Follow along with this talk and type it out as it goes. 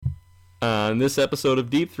On this episode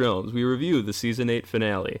of Deep Thrones, we review the Season 8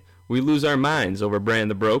 finale. We lose our minds over Bran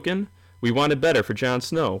the Broken. We want it better for Jon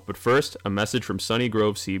Snow. But first, a message from Sunny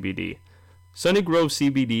Grove CBD. Sunny Grove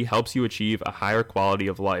CBD helps you achieve a higher quality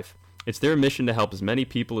of life. It's their mission to help as many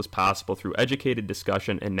people as possible through educated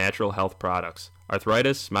discussion and natural health products.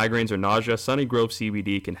 Arthritis, migraines, or nausea, Sunny Grove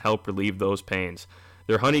CBD can help relieve those pains.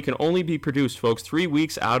 Their honey can only be produced, folks, 3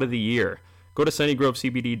 weeks out of the year. Go to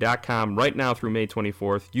sunnygrovecbd.com right now through May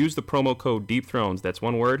 24th. Use the promo code DEEPTHRONES, that's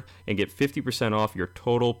one word, and get 50% off your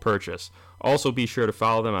total purchase. Also, be sure to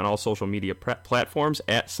follow them on all social media platforms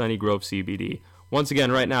at Sunny Grove CBD. Once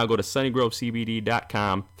again, right now, go to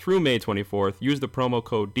sunnygrovecbd.com through May 24th. Use the promo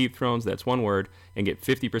code DEEPTHRONES, that's one word, and get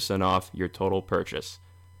 50% off your total purchase.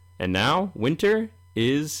 And now, winter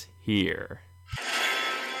is here.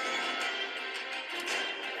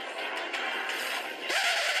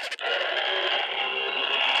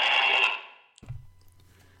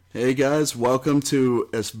 Hey guys, welcome to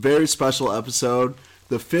a very special episode,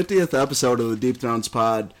 the 50th episode of the Deep Thrones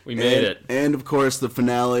pod. We made it. And of course the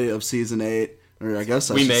finale of Season 8, or I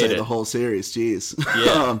guess I should say the whole series, jeez.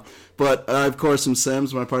 Yeah. But of course some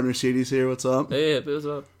Sims, my partner Sheedy's here, what's up? Hey, what's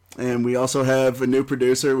up? And we also have a new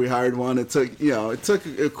producer, we hired one. It took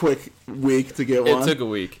a quick week to get one. It took a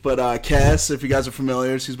week. But Cass, if you guys are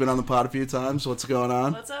familiar, she's been on the pod a few times. What's going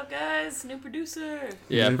on? What's up guys? New producer.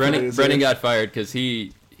 Yeah, Brendan got fired because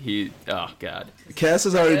he, oh God. Cass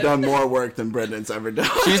has already done more work than Brendan's ever done.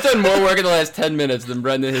 She's done more work in the last 10 minutes than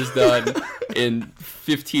Brendan has done in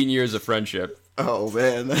 15 years of friendship. Oh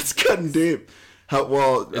man, that's cutting deep.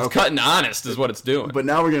 It's cutting honest is what it's doing. But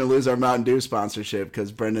now we're going to lose our Mountain Dew sponsorship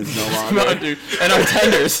because Brendan's no longer. Mountain Dew. And our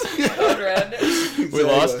tenders. Exactly. We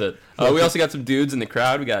lost it. We also got some dudes in the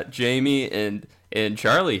crowd. We got Jamie and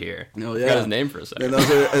Charlie here. Oh yeah, Forgot his name for a second. And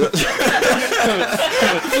those are,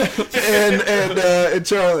 and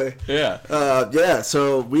Charlie. Yeah. Yeah.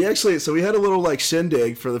 So we had a little like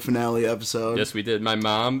shindig for the finale episode. Yes, we did. My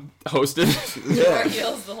mom hosted. She wore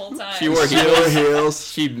heels the whole time. She wore heels.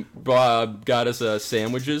 She got us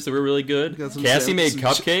sandwiches that were really good. Cassie made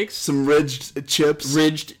cupcakes. Some ridged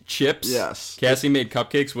chips. Yes. Cassie made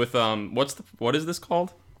cupcakes with what is this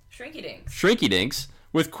called? Shrinky Dinks. Shrinky Dinks.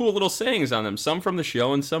 With cool little sayings on them, some from the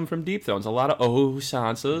show and some from Deep Thrones. A lot of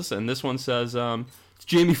Sansas, and this one says, it's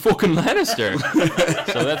Jamie fucking Lannister.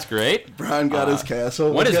 So that's great. Bran got his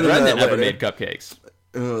castle. When has Brendan ever made cupcakes?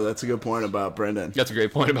 Oh, that's a good point about Brendan. That's a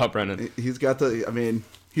great point about Brendan. He's got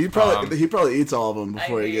he probably eats all of them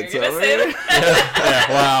before he gets over.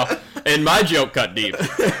 Yeah, wow. And my joke cut deep.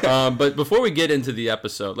 But before we get into the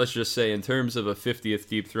episode, let's just say in terms of a 50th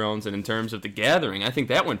Deep Thrones and in terms of the gathering, I think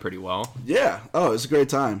that went pretty well. Yeah. Oh, it was a great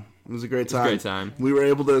time. It was a great time. We were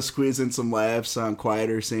able to squeeze in some laughs on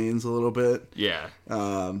quieter scenes a little bit. Yeah.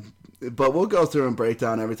 But we'll go through and break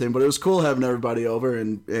down everything. But it was cool having everybody over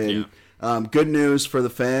and yeah. Good news for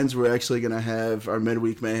the fans. We're actually going to have our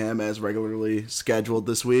Midweek Mayhem as regularly scheduled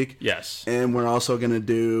this week. Yes. And we're also going to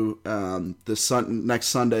do next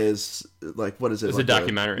Sunday is what is it? It's a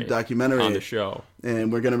documentary. On the show.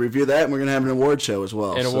 And we're going to review that, and we're going to have an award show as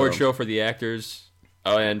well. An award show for the actors.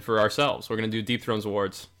 And for ourselves, we're going to do Deep Thrones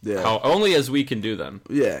awards. Yeah. Only as we can do them.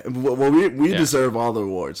 Yeah. Well, we deserve all the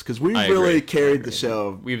awards because we really carried the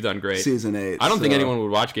show. We've done great. Season 8. I don't think anyone would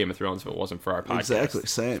watch Game of Thrones if it wasn't for our podcast. Exactly.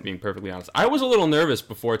 Same. Being perfectly honest. I was a little nervous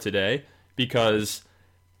before today because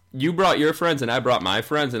you brought your friends and I brought my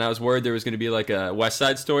friends, and I was worried there was going to be like a West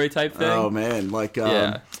Side Story type thing. Oh, man. Like in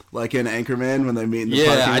Anchorman when they meet in the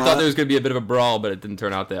parking lot. Yeah, I thought there was going to be a bit of a brawl, but it didn't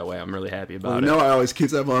turn out that way. I'm really happy about it. I always keep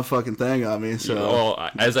that motherfucking thing on me. So.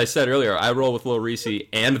 Well, as I said earlier, I roll with Lil Reese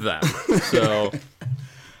and them. So...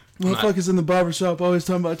 Motherfuckers in the barbershop always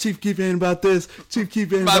talking about Chief Keef ain't about this, Chief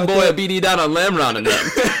Keef ain't about that. My boy BD down on Lamron and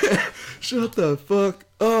them. Shut the fuck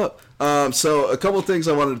up. So a couple things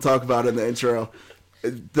I wanted to talk about in the intro.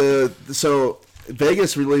 So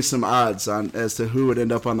Vegas released some odds as to who would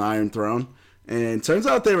end up on the Iron Throne, and turns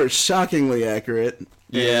out they were shockingly accurate.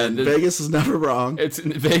 Yeah, Vegas is never wrong.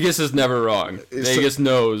 Vegas is never wrong. Vegas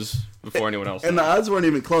knows before anyone else. And the odds weren't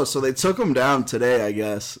even close, so they took them down today, I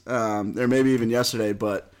guess, or maybe even yesterday.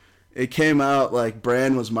 But it came out like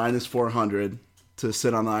Bran was minus 400 to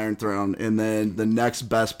sit on the Iron Throne, and then the next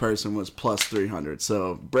best person was plus 300.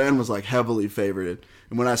 So Bran was like heavily favored.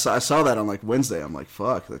 And when I saw that on like Wednesday, I'm like,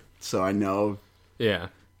 fuck. So I know. Yeah.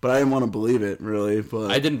 But I didn't want to believe it, really.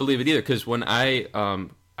 But I didn't believe it either, because when I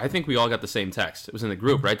think we all got the same text. It was in the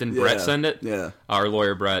group, right? Didn't Brett send it? Yeah. Our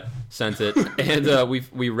lawyer, Brett, sent it. And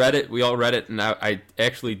we read it. We all read it. And I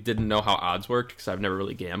actually didn't know how odds worked, because I've never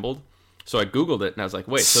really gambled. So I Googled it, and I was like,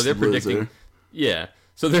 wait, so they're predicting... Yeah.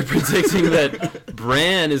 So they're predicting that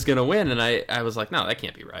Bran is going to win, and I was like, no, that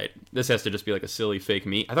can't be right. This has to just be like a silly fake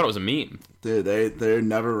meme. I thought it was a meme. Dude, they're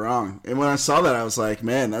never wrong. And when I saw that, I was like,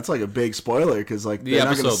 man, that's like a big spoiler because like they're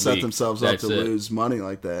not going to set themselves up to lose money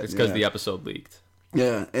like that. It's because the episode leaked.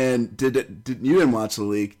 Yeah, and you didn't watch the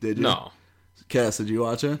leak, did you? No. Cass, did you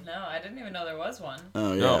watch it? No, I didn't even know there was one.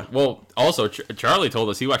 Oh, yeah. No. Well, also, Charlie told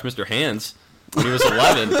us he watched Mr. Hands when he was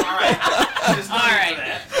 11. All right.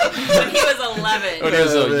 When he was 11. When he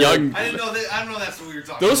was a young... I didn't know that's what we were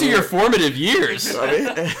talking about. Those are your formative years. I mean,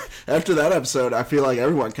 after that episode, I feel like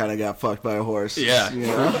everyone kind of got fucked by a horse. Yeah. You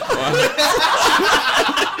know?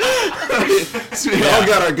 So we all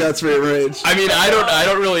got our guts rearranged. I mean, I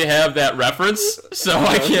don't really have that reference, so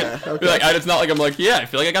I can't. Okay. Like, it's not like I'm like, yeah, I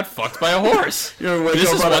feel like I got fucked by a horse. You ever wake This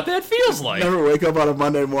up is on what that feels like. Never wake up on a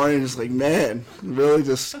Monday morning and just like, man, you really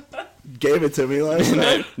just gave it to me last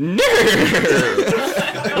night.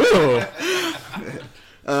 Ooh.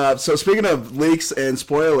 So speaking of leaks and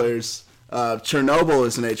spoilers, Chernobyl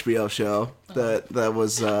is an HBO show that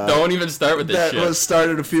was Don't even start with this that shit. was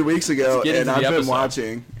started a few weeks ago, Let's get and into I've the been episode.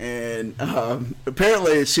 watching. And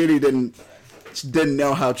apparently, Shitty didn't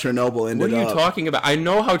know how Chernobyl ended What are you up. talking about? I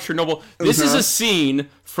know how Chernobyl... This is Uh-huh. a scene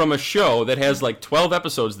from a show that has like 12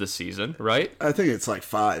 episodes this season, right? I think it's like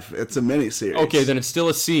 5. It's a mini series. Okay, then it's still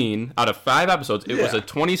a scene out of 5 episodes. It was Yeah. a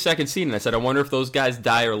 20-second scene, and I said, I wonder if those guys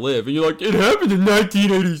die or live. And you're like, it happened in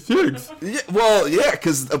 1986. Yeah, well, yeah,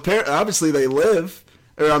 because apparently, obviously they live.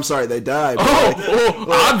 Or I'm sorry, they die. but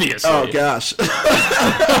Obviously. Oh gosh.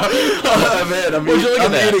 Oh, man, I'm, Would you look at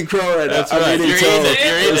I'm that? eating crow right That's now. right. I'm eating You're toad, eating it.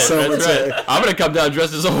 You're as eating some it. would That's say. right. I'm going to come down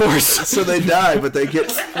dressed as a horse. So they die, but they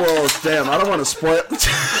get. Well, damn, I don't want to spoil.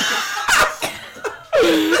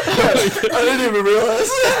 I didn't even realize.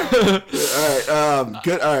 All right,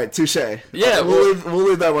 good. All right, touche. Yeah, we'll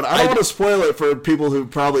leave that one. I don't want to spoil it for people who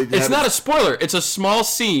probably. It's not a spoiler. It's a small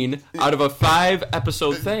scene out of a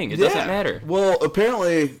 5-episode thing. It doesn't matter. Well,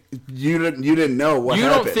 apparently you didn't know what You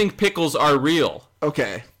happened. don't think pickles are real.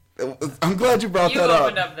 Okay, I'm glad you brought You that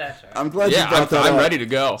opened up. up that show. I'm glad Yeah, you brought that up. I'm ready to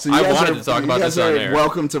go. So you I guys wanted are- to talk you about guys this on are air.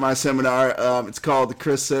 Welcome to my seminar. It's called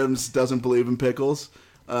Chris Sims Doesn't Believe in Pickles.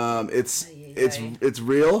 It's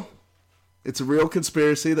real. It's a real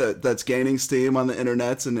conspiracy that's gaining steam on the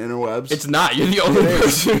internets and interwebs. It's not. You're the only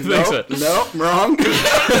person who thinks it. Nope, wrong.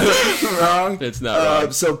 Wrong. It's not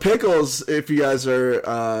wrong. So pickles, if you guys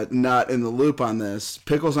are not in the loop on this,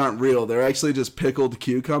 pickles aren't real. They're actually just pickled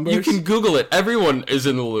cucumbers. You can Google it. Everyone is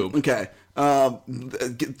in the loop. Okay.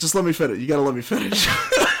 Just let me finish. You gotta let me finish.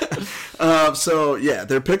 So yeah,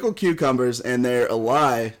 they're pickled cucumbers, and they're a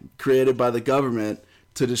lie created by the government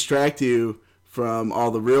to distract you from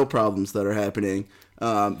all the real problems that are happening.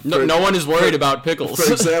 No one is worried about pickles.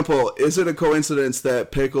 For example, is it a coincidence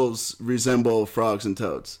that pickles resemble frogs and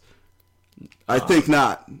toads? I think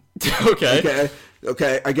not. Okay.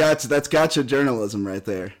 Okay. I got you. That's gotcha journalism right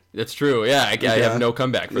there. That's true. Yeah, I have no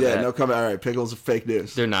comeback for Yeah, that. no comeback. All right, pickles are fake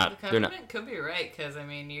news. They're not. The They're not. government could be right, because, I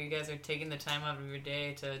mean, you guys are taking the time out of your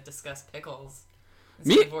day to discuss pickles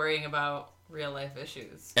Me? instead of worrying about real-life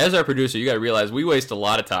issues. As our producer, you got to realize we waste a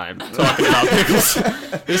lot of time talking about pickles.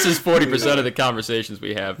 This is 40% of the conversations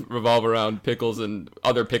we have revolve around pickles and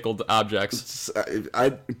other pickled objects. I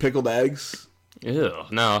pickled eggs. Ew,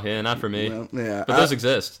 no, yeah, not for me. Well, yeah, But those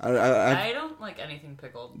exist. I don't like anything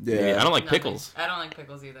pickled. Yeah, I don't like Nothing. pickles. I don't like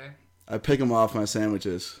pickles either. I pick them off my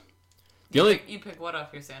sandwiches. The only You pick what off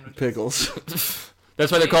your sandwiches? Pickles.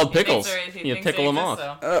 that's why they're called He thinks pickles. he You thinks pickle they them exist,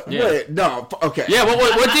 off. though. Yeah. Wait, no. Okay. Yeah,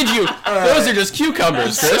 what did you? Those are just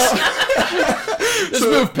cucumbers, Chris. Let's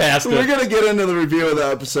move past We're it. gonna get into the review of the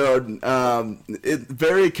episode.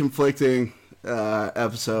 Very conflicting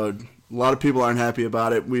episode. A lot of people aren't happy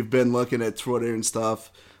about it. We've been looking at Twitter and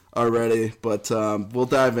stuff already, but we'll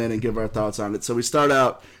dive in and give our thoughts on it. So we start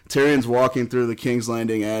out. Tyrion's walking through the King's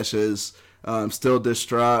Landing ashes, still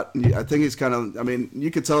distraught. I think he's kind of. I mean,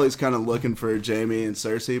 you could tell he's kind of looking for Jaime and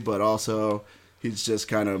Cersei, but also he's just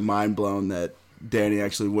kind of mind blown that Dany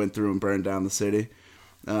actually went through and burned down the city.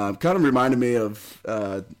 Kind of reminded me of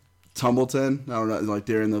Tumbleton. I don't know, like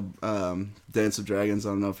during the Dance of Dragons. I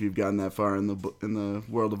don't know if you've gotten that far in the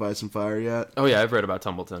World of Ice and Fire yet. Oh yeah, I've read about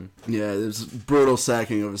Tumbleton. Yeah, there's brutal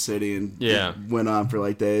sacking of a city, and Yeah. it went on for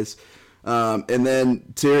like days. And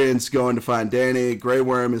then Tyrion's going to find Dany. Grey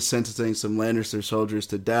Worm is sentencing some Lannister soldiers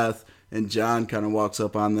to death, and Jon kind of walks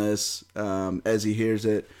up on this as he hears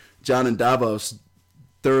it. Jon and Davos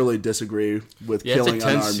thoroughly disagree with Yeah, it's a killing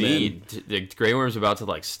tense unarmed men. scene. The Grey Worm's about to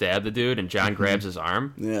like stab the dude, and Jon grabs his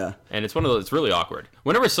arm. Yeah. And it's one of those. It's really awkward.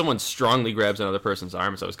 Whenever someone strongly grabs another person's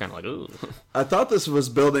arm, it's always kind of like, ooh. I thought this was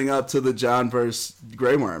building up to the Jon versus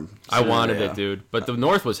Grey Worm. I wanted scenario. it, dude. But the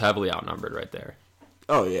North was heavily outnumbered right there.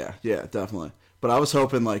 Oh yeah, definitely. But I was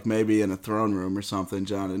hoping like maybe in a throne room or something,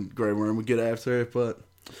 John and Grey Worm would get after it, but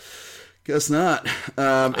guess not.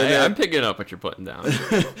 I'm picking up what you're putting down.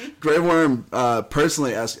 Grey Worm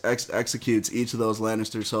personally executes each of those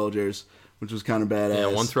Lannister soldiers, which was kind of badass. Yeah,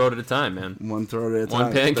 one throat at a time, man. One throat at a time.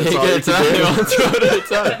 One pancake at a time. One throat at a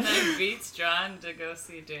time. And then beats John to go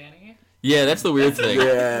see Dany. Yeah, that's the weird thing.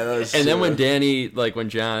 Yeah, that was and then when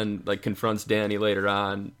John confronts Dany later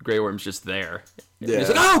on, Grey Worm's just there. Yeah. He's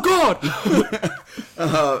like, oh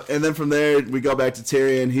god. And then from there we go back to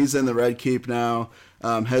Tyrion. He's in the Red Keep now.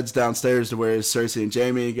 Heads downstairs to where Cersei and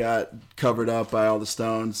Jaime got covered up by all the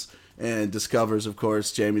stones, and discovers, of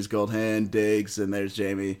course, Jaime's gold hand. Digs, and there's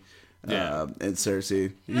Jaime and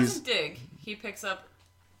Cersei. He doesn't dig. He picks up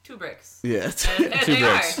 2 bricks. Yeah, And 2 they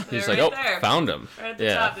bricks. are. He's They're like, right there. found him. Right at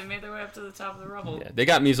the top. They made their way up to the top of the rubble. Yeah, they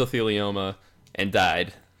got mesothelioma and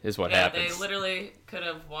died. Is what happens. They literally could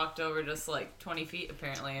have walked over just like 20 feet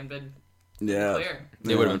apparently and been yeah. clear.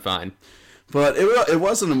 They would have been fine. But it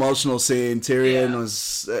was an emotional scene. Tyrion Yeah.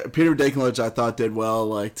 was Peter Dinklage. I thought did well,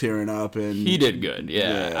 like tearing up, and He did good.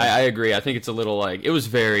 Yeah, Yeah. I agree. I think it's a little like it was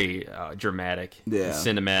very dramatic, Yeah.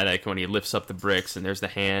 cinematic when he lifts up the bricks and there's the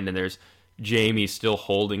hand and there's Jaime still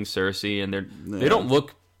holding Cersei and they don't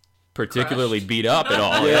look particularly Crushed. beat up at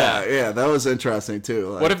all. yeah, that was interesting too.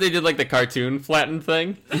 Like, What if they did like the cartoon flattened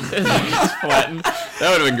thing? Just flattened. That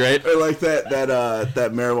would have been great. or like that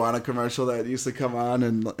marijuana commercial that used to come on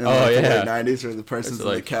in the yeah. late 90s where the person's It's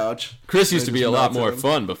on the like- couch. Chris used They to be just a lot melted more him.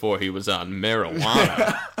 fun before he was on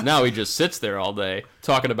marijuana. Now he just sits there all day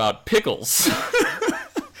talking about pickles.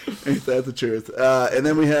 Ain't that the truth? And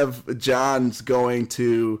then we have John's going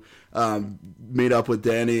to meet up with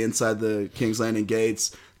Dany inside the King's Landing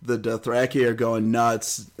gates. The Dothraki are going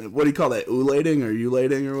nuts. What do you call that? Ulating or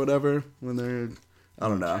ulating or whatever? When they're, I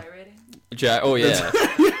don't know. Gyrating? Oh yeah.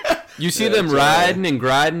 You see them Jack. riding and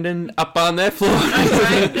grinding up on that floor.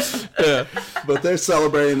 Yeah. But they're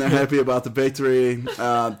celebrating. They're happy about the victory.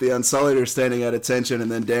 The Unsullied are standing at attention, and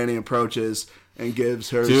then Dany approaches and gives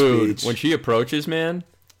her Dude, speech. when she approaches, man,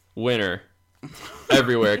 winner.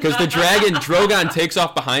 Everywhere. Because the Drogon takes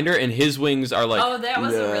off behind her, and his wings are like... Oh, that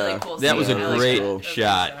was a really cool scene. that was a I like great that. That was a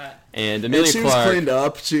shot. And and Emilia she was Clarke... cleaned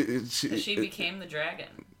up. She became the dragon.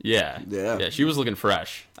 Yeah. Yeah. She was looking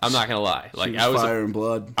fresh. I'm not going to lie. Like, she was fire and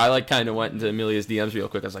blood. I kind of went into Emilia's DMs real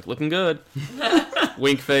quick. I was like, looking good.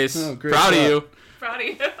 Wink face. Oh, great Proud shot. of you. Proud of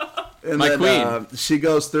you. And My then queen. She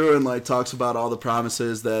goes through and like talks about all the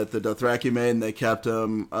promises that the Dothraki made, and they kept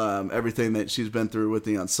them. Everything that she's been through with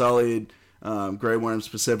the Unsullied, Grey Worm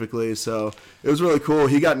specifically. So it was really cool.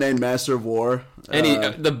 He got named Master of War.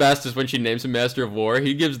 And the best is when she names him Master of War,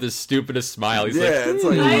 he gives the stupidest smile. He's yeah, like, it's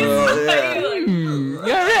like well,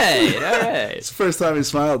 yeah. all right. It's the first time he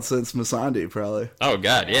smiled since Missandei, probably. Oh,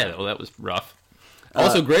 God, yeah. Well, that was rough.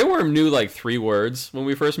 Also, Grey Worm knew like 3 words when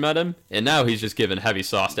we first met him, and now he's just giving heavy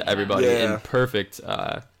sauce to everybody Yeah. in perfect,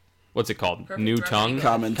 what's it called? Perfect New Russian tongue? English.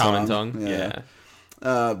 Common tongue, Yeah.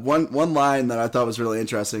 yeah. One line that I thought was really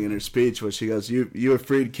interesting in her speech was she goes, "You have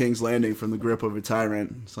freed King's Landing from the grip of a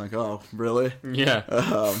tyrant." It's like, oh, really?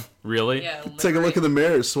 Yeah. Really? Yeah, Take a look in the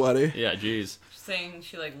mirror, sweaty. Yeah, jeez. saying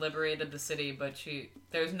she like liberated the city, but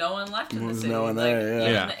there's no one left in the There's city. no one like, there, yeah.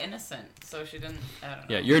 even Yeah. the innocent. So she didn't. I don't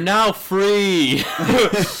know. Yeah, you're now free.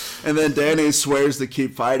 And then Dany swears to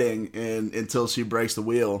keep fighting until she breaks the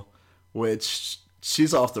wheel, which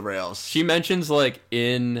she's off the rails. She mentions, like,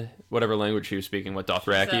 in whatever language she was speaking, what,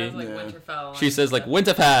 Dothraki? Says, like, Yeah. Winterfell. She says, like,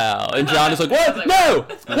 Winterfell. And John is like, what? Like, No!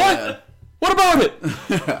 What? Yeah. What about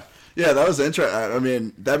it? Yeah, that was interesting. I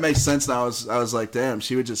mean, that makes sense now. I was like, damn,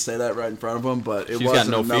 she would just say that right in front of him, but it She's got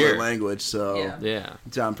wasn't no another fear. language, so Yeah. Yeah.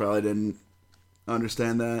 John probably didn't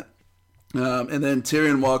understand that. And then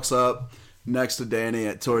Tyrion walks up next to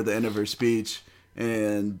Dany toward the end of her speech,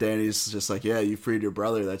 and Dany's just like, yeah, you freed your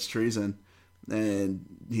brother, that's treason. And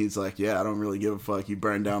he's like, yeah, I don't really give a fuck, you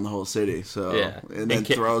burned down the whole city. So, Yeah. and then And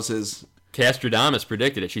throws his... Castradamus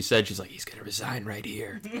predicted it. She's like, he's gonna resign right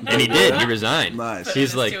here, and he did. He resigned. Nice.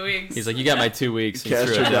 He's Just like, 2 weeks. you got my 2 weeks. and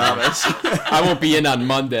screw it down. Castradamus. I won't be in on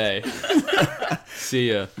Monday.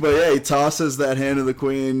 See ya. But yeah, he tosses that Hand of the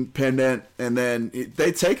Queen pendant, and then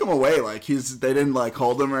they take him away. Like they didn't like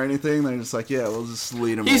hold him or anything. They're just like, yeah, we'll just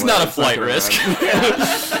lead him. He's away. not a It's flight gonna risk.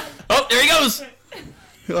 happen. Oh, there he goes.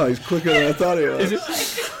 Oh, he's quicker than I thought he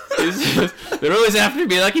was. There always have to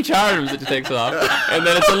be Lucky Charms that takes off, and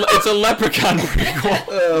then it's a Leprechaun prequel.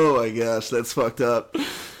 Oh my gosh, that's fucked up.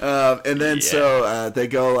 And then so they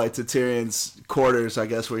go like to Tyrion's quarters, I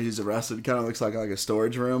guess, where he's arrested. Kind of looks like a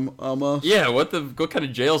storage room almost. Yeah, what kind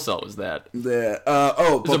of jail cell was that? Yeah. But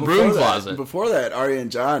a broom before closet. Before that, Arya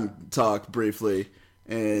and Jon talked briefly,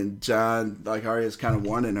 and John, like Arya's kind of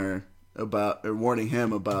warning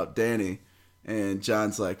him about Dany. And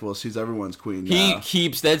John's like, well, she's everyone's queen now.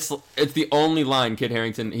 It's the only line Kit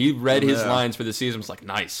Harington, he read his lines for the season, was like,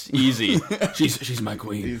 nice, easy. She's my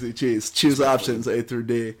queen. Easy cheese. Choose options A through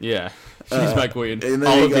D. Yeah, she's my queen. And then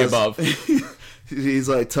All of goes, the above. He's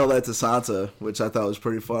like, tell that to Sansa, which I thought was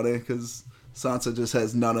pretty funny, because Sansa just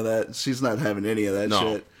has none of that. She's not having any of that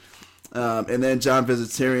shit. And then John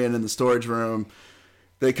visits Tyrion in the storage room.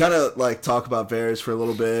 They kind of like talk about Varys for a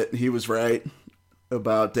little bit. He was right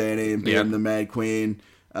about Dany and being the Mad Queen.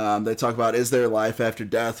 They talk about, is there life after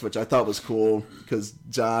death, which I thought was cool, because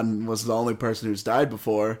Jon was the only person who's died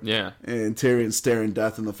before. Yeah. And Tyrion's staring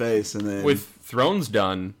death in the face. And then with Thrones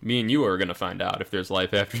done, me and you are going to find out if there's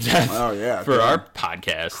life after death. Oh, yeah. For our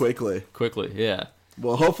podcast. Quickly, yeah.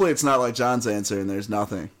 Well, hopefully it's not like Jon's answer and there's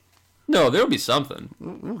nothing. No, there'll be something.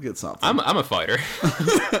 We'll get something. I'm a fighter.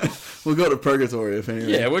 We'll go to purgatory if anything.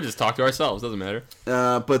 Yeah, we'll just talk to ourselves. Doesn't matter.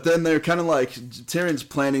 But then they're kind of like, Tyrion's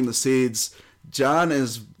planting the seeds. Jon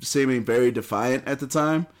is seeming very defiant at the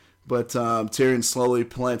time, but Tyrion's slowly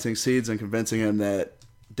planting seeds and convincing him that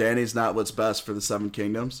Dany's not what's best for the Seven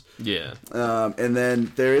Kingdoms. Yeah. And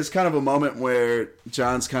then there is kind of a moment where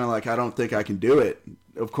Jon's kind of like, I don't think I can do it.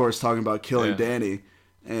 Of course, talking about killing Dany.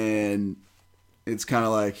 And it's kind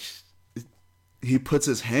of like, he puts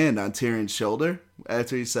his hand on Tyrion's shoulder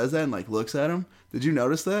after he says that and like looks at him. Did you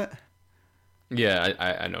notice that? Yeah,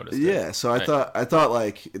 I noticed. Yeah, so I thought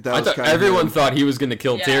like that was kind everyone of thought he was going to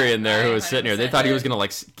kill Tyrion there, who was sitting here. They thought he was did. going to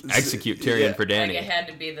like execute Tyrion for Dany. Like, it had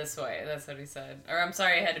to be this way. That's what he said. Or I'm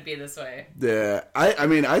sorry, it had to be this way. Yeah, I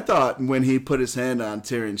mean, I thought when he put his hand on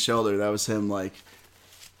Tyrion's shoulder, that was him like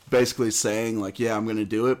basically saying like, yeah, I'm going to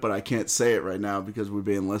do it, but I can't say it right now because we're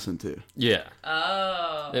being listened to. Yeah.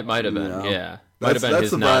 Oh. It might have been. You know? Yeah. That's his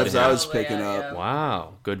the nod vibes to I him. was picking up.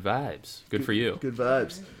 Wow, good vibes. Good for you. Good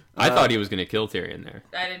vibes. I thought he was going to kill Tyrion there.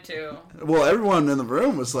 I did too. Well, everyone in the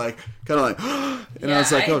room was like, kind of like, and I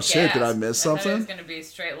was like, oh shit, did I miss I thought it something? was going to be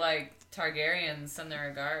straight like Targaryens send their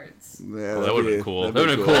regards. Yeah, That would have been cool. That that'd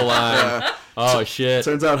would have be been a cool line. Yeah. Oh, shit.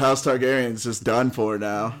 Turns out House Targaryen's just done for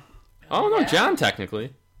now. Oh, no, Yeah. Jon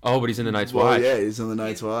technically. Oh, but he's in the Night's Well, Watch. yeah, he's in the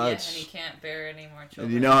Night's Yeah, Watch. and he can't bear any more children.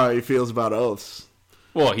 And you know how he feels about oaths.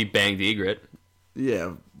 Well, he banged Ygritte.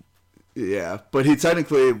 Yeah, but he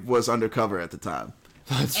technically was undercover at the time.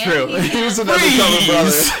 That's And true. He was an undercover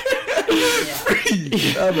brother.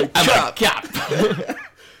 Yeah. I'm a I'm cop. a cop.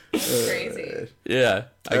 Crazy. Yeah,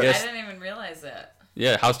 I I guess. didn't even realize that.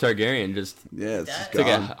 Yeah, House Targaryen just Yeah, it's just took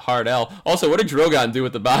a gone. hard L. Also, what did Drogon do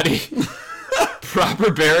with the body?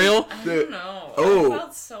 Proper burial? I don't know. Oh. I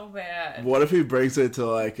felt so bad. What if he brings it to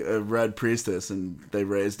like a red priestess and they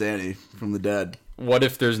raise Dany from the dead? What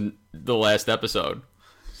if there's the last episode?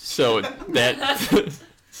 So that.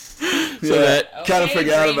 Okay, kind of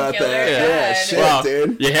forgot Dream about Killer, that. God. Yeah, shit, Wow,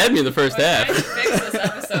 dude. you had me in the first We're half. trying to fix this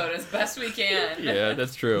episode as best we can. Yeah,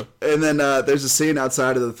 that's true. And then there's a scene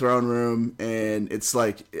outside of the throne room, and it's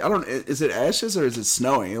like, is it ashes or is it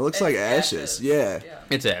snowing? It looks It's like ashes. Yeah.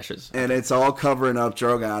 It's ashes. And it's all covering up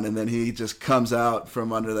Drogon, and then he just comes out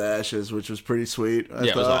from under the ashes, which was pretty sweet. I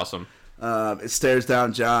Yeah, it was thought. awesome. It stares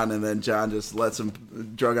down Jon, and then Jon just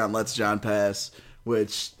Drogon lets Jon pass,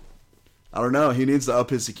 which, I don't know, he needs to up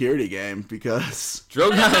his security game, because...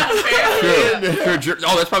 Drogon. Yeah. True.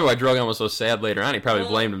 Oh, that's probably why Drogon was so sad later on. He probably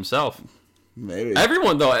blamed himself. Maybe.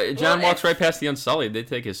 Everyone, though, Jon Well, walks right past the Unsullied. They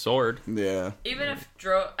take his sword. Yeah. Even if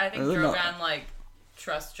I think don't know. Drogon like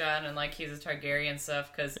trusts Jon and like he's a Targaryen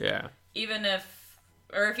stuff, because Yeah. even if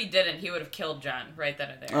he didn't, he would have killed Jon right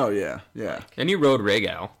then and there. Oh, yeah. Yeah. And he rode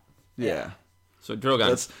Rhaegal. Yeah. So Drogon.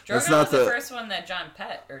 That's Drogon not was the first one that Jon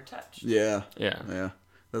pet or touched. Yeah. Yeah. Yeah.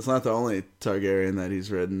 That's not the only Targaryen that he's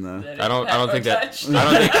ridden, though. That I don't pet or think that. touched. I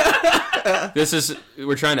don't think. This is.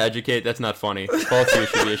 We're trying to educate. That's not funny. Both of you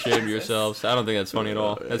should be ashamed of yourselves. I don't think that's funny at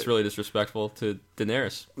all. That's really disrespectful to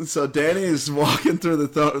Daenerys. So Dany is walking through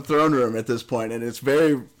the throne room at this point, and it's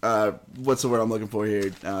very, what's the word I'm looking for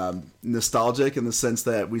here? Nostalgic, in the sense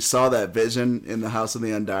that we saw that vision in the House of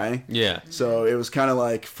the Undying. Yeah. So it was kind of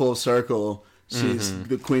like full circle. She's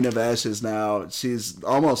the Queen of Ashes now. She's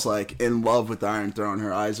almost like in love with the Iron Throne.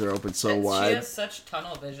 Her eyes are open so She wide. has such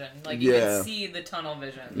tunnel vision. Like you Yeah. can see the tunnel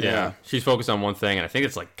vision. Yeah. She's focused on one thing, and I think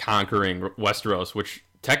it's like conquering Westeros, which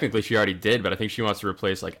technically she already did, but I think she wants to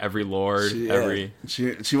replace like every lord, every.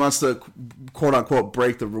 She wants to quote unquote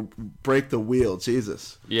break the wheel.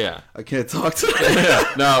 Jesus, Yeah. I can't talk today.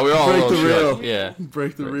 No, we're all Break a the little shook. reel. Yeah.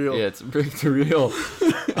 Break the reel. Yeah, it's break the reel.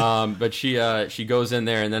 But she goes in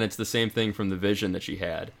there, and then it's the same thing from the vision that she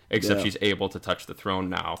had, except Yeah. she's able to touch the throne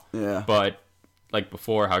now. Yeah. But like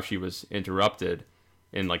before, how she was interrupted,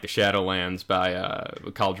 in like the Shadowlands by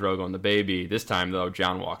Khal Drogo and the baby. This time though,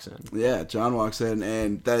 Jon walks in. Yeah, Jon walks in,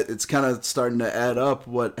 and that it's kind of starting to add up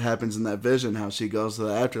what happens in that vision, how she goes to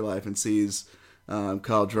the afterlife and sees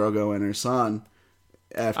Khal Drogo and her son.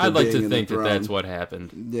 After I'd like being to in think the that throne. that's what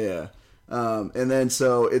happened. Yeah. And then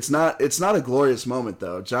so it's not a glorious moment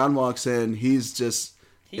though. Jon walks in, he's just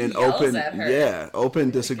He in yells open at her.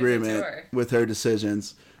 open Gives it to disagreement her. with her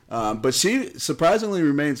decisions. But she surprisingly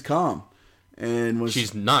remains calm and was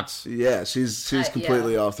She's nuts. yeah, she's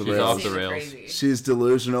completely off the She's rails. off the rails. Crazy. She's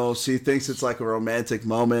delusional. She thinks it's like a romantic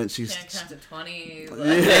moment. She's Can't count to 20.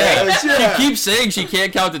 yeah. She keeps saying she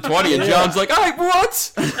can't count to 20, and John's like,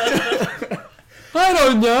 what? I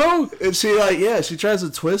don't know. And she tries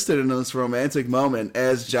to twist it into this romantic moment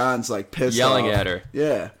as John's like pissed Yelling off. at her.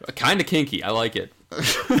 Yeah. Kind of kinky. I like it.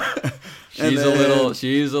 And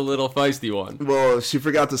She's a little feisty one. Well, she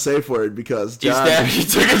forgot the safe word because He John. He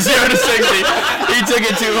took it 0 to 60. He took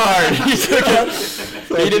it too hard.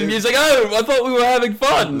 He didn't. He's like, oh, I thought we were having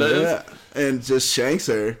fun. Yeah, and just shanks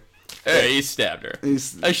her. Hey, he stabbed her.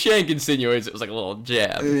 He's A shank insinuates it was like a little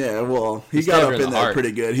jab. yeah. Well, he stabbed got her up in in the there heart.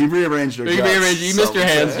 pretty good. He rearranged her. He guts, rearranged. He so Mr.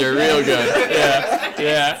 Hanster real good.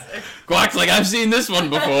 Yeah. Guac's like, I've seen this one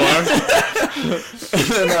before. And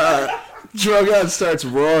then Drogon starts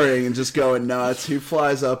roaring and just going nuts. He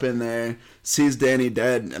flies up in there, sees Dany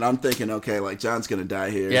dead, and I'm thinking, okay, like John's gonna die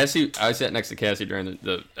here. Yeah, see, I sat next to Cassie during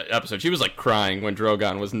the episode. She was like crying when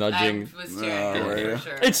Drogon was I nudging. was tearing were you? for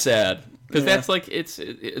sure. It's sad because Yeah. that's like it's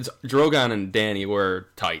Drogon and Dany were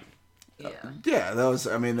tight. Yeah. Yeah, that was.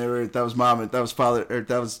 I mean, that was mom and that was father. Or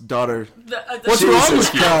that was daughter. What's wrong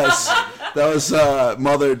Jesus with you? Christ. That was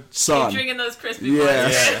mother Keep son. drinking those crispy Yeah.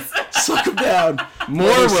 boys. Suck him down. More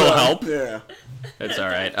Mother, will son. help. Yeah. That's all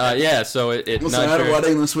right. Yeah, so it Listen, I not had a sure.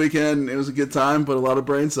 wedding this weekend. It was a good time, but a lot of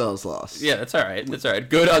brain cells lost. Yeah, that's all right. That's all right.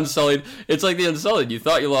 Good Unsullied. It's like the Unsullied. You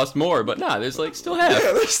thought you lost more, but nah, there's like still half.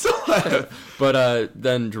 Yeah, they're still alive. But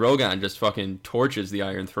then Drogon just fucking torches the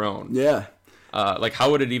Iron Throne. Yeah. Like, how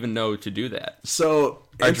would it even know to do that? So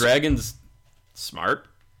Are it's- dragons smart?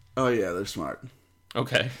 Oh yeah, they're smart.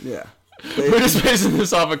 Okay. Yeah. We're just basing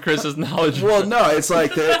this off of Chris's knowledge. Well, no, it's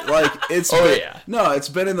like it's. Oh, been, yeah. No, it's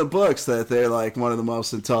been in the books that they're like one of the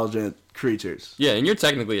most intelligent creatures. Yeah, and you're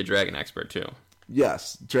technically a dragon expert too.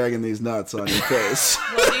 Yes, dragging these nuts on your face.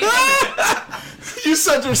 What do you think? You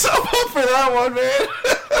set yourself up for that one, man.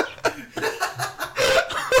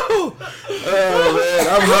 Oh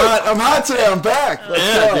man, I'm hot today. I'm back. Let's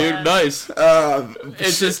Yeah, go. dude, nice.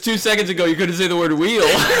 It's just 2 seconds ago you couldn't say the word wheel.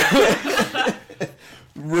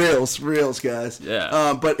 Reels, guys.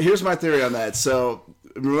 Yeah. But here's my theory on that. So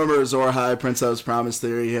remember Azor Ahai, Prince of Promise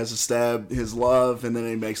theory. He has to stab his love, and then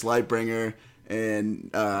he makes Lightbringer,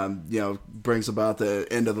 and brings about the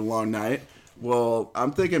end of the long night. Well,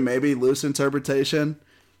 I'm thinking maybe loose interpretation.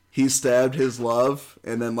 He stabbed his love,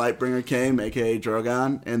 and then Lightbringer came, aka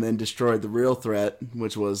Drogon, and then destroyed the real threat,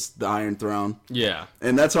 which was the Iron Throne. Yeah.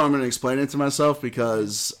 And that's how I'm going to explain it to myself,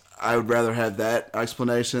 because I would rather have that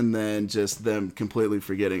explanation than just them completely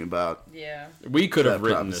forgetting about. Yeah. We could have That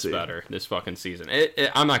written this prophecy. better, this fucking season.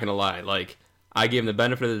 I'm not going to lie. Like, I gave him the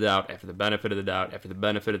benefit of the doubt after the benefit of the doubt after the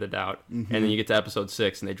benefit of the doubt. And then you get to episode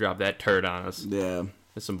 6 and they drop that turd on us. Yeah,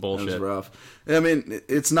 It's some that was bullshit. rough. I mean,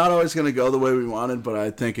 it's not always going to go the way we wanted, but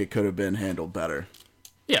I think it could have been handled better.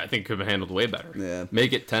 Yeah, I think it could have been handled way better. Yeah.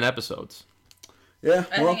 Make it 10 episodes. Yeah,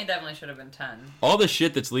 I well, think it definitely should have been 10. All the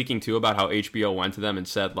shit that's leaking too about how HBO went to them and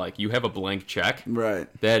said, like, you have a blank check. right.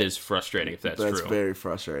 That is frustrating if that's true. Very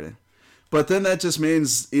frustrating. But then that just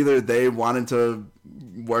means either they wanted to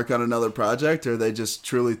work on another project, or they just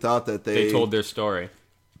truly thought that They told their story.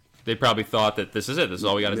 They probably thought that this is it. This is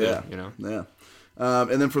all we got to Yeah, do, you know? Yeah.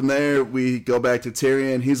 And then from there, we go back to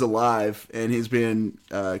Tyrion. He's alive, and he's being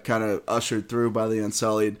kind of ushered through by the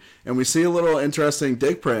Unsullied. And we see a little interesting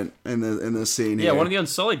dick print in this scene Yeah, here. one of the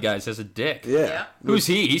Unsullied guys has a dick. Yeah. Yeah. Who's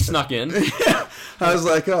he? He snuck in. I was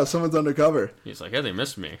like, oh, someone's undercover. He's like, yeah, they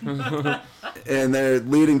missed me. And they're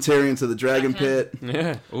leading Tyrion to the dragon pit.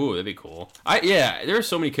 Yeah. Ooh, that'd be cool. There are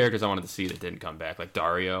so many characters I wanted to see that didn't come back, like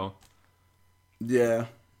Dario. Yeah.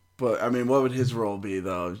 But, I mean, what would his role be,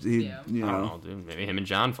 though? He, Yeah. you I don't know. know, dude. Maybe him and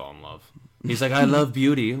John fall in love. He's like, I love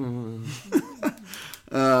beauty. And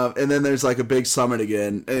then there's like a big summit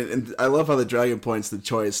again, and I love how the dragon points the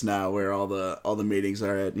choice now, where all the meetings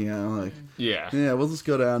are at. You know, like Yeah. yeah, we'll just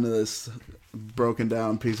go down to this broken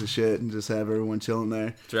down piece of shit and just have everyone chilling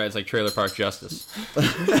there. That's right. It's like Trailer Park Justice.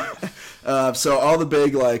 So all the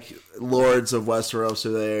big like lords of Westeros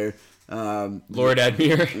are there. Lord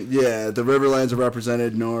Admir. Yeah, the Riverlands are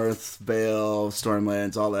represented, North, Vale,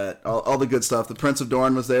 Stormlands, all that. All the good stuff. The Prince of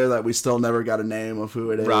Dorne was there that we still never got a name of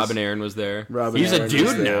who it is. Robin Aaron was there. He's a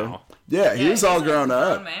dude now. Yeah, he was all he's grown a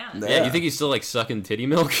up. man. Yeah, you think he's still like sucking titty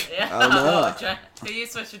milk? Yeah. I know. You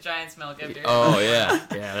switch to Giant's milk after. Oh yeah,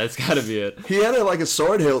 that's gotta be it. He had like a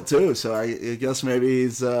sword hilt too, so I guess maybe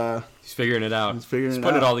he's figuring it out. He's figuring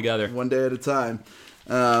putting it all together. one day at a time.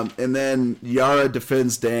 And then Yara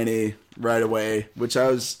defends Dany right away, which I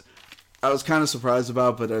was kind of surprised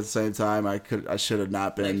about, but at the same time, I should have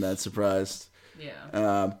not been that surprised.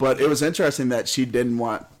 Yeah. But it was interesting that she didn't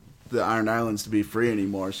want the Iron Islands to be free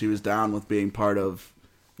anymore. She was down with being part of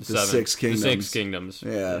the Six Kingdoms. The Six Kingdoms.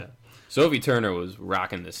 Yeah. Sophie Turner was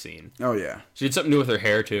rocking this scene. Oh yeah. She did something new with her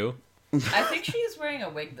hair too. I think she's wearing a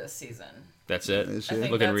wig this season. That's it. Is she? I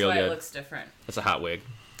think Looking that's real why good. it looks different. That's a hot wig.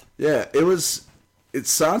 Yeah, it's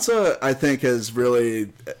Sansa. I think has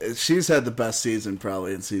really she's had the best season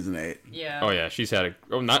probably in season 8. Yeah. Oh yeah, she's had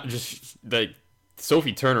not just like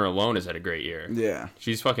Sophie Turner alone has had a great year. Yeah.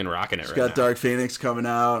 She's fucking rocking it She's right got now. Dark Phoenix coming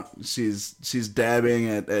out. She's dabbing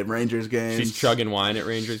at Rangers games. She's chugging wine at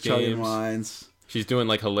Rangers chugging games. wines. She's doing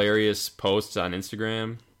like hilarious posts on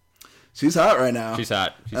Instagram. She's hot right now. She's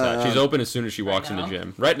hot. She's hot. She's open as soon as she walks in the now?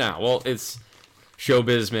 gym. Right now. Well, it's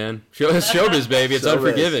showbiz, man. It's showbiz, baby. It's Showbiz.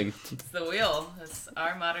 unforgiving. It's the wheel. It's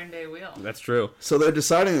our modern day wheel. That's true. So they're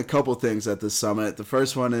deciding a couple things at this summit. The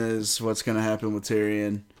first one is what's going to happen with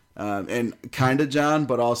Tyrion. And kind of Jon,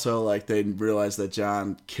 but also like they realize that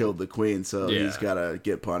Jon killed the queen, so he's got to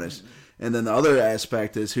get punished. And then the other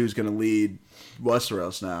aspect is who's going to lead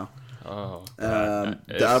Westeros now. Oh.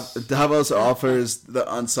 Davos offers the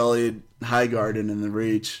Unsullied Highgarden in the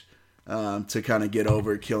Reach to kind of get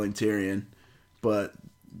over killing Tyrion, but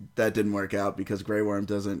that didn't work out because Grey Worm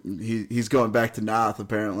doesn't. He's going back to Noth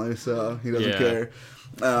apparently, so he doesn't care.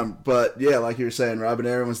 But yeah, like you were saying, Robin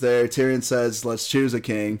Aaron was there. Tyrion says, "Let's choose a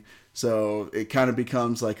king." So it kind of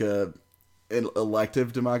becomes like an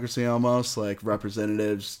elective democracy almost, like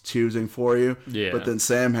representatives choosing for you. Yeah. But then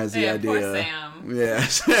Sam has the idea. Poor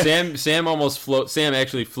Sam. Yeah. Sam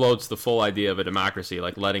actually floats the full idea of a democracy,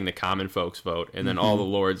 like letting the common folks vote, and then all the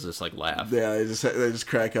lords just like laugh. Yeah, they just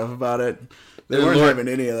crack up about it. They And weren't Lord- having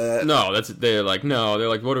any of that. No, they're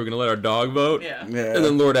like, what are we gonna let our dog vote? Yeah. Yeah. And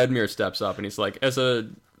then Lord Edmure steps up and he's like, as a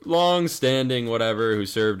long-standing whatever who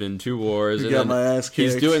served in 2 wars, You and got then my ass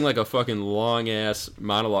he's kicked. doing like a fucking long-ass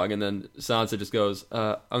monologue, and then Sansa just goes,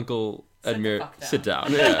 Uncle Sit the Edmure, fuck down." sit down.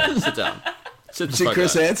 Yeah, sit down. Sit the See, fuck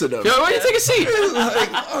Chris down. answered him. Yeah, why don't you take a seat?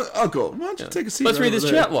 Like, Uncle, why don't you take a seat? Let's right read this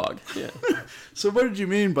over there?" chat log. Yeah. So what did you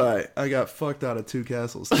mean by I got fucked out of 2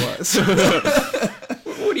 castles twice?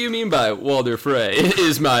 What do you mean by Walder Frey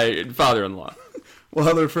is my father-in-law?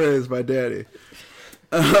 Well, their phrase, my daddy.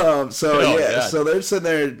 Oh, God. So they're sitting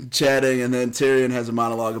there chatting, and then Tyrion has a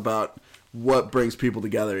monologue about what brings people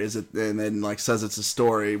together. Is it, and then like says it's a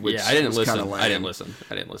story. Which Yeah, I didn't was listen. kinda lame. I didn't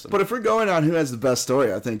listen. But if we're going on who has the best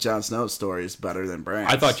story, I think Jon Snow's story is better than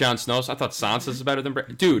Bran's. I thought Sansa's better than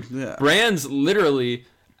Bran. Dude, Yeah. Bran's literally...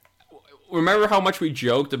 Remember how much we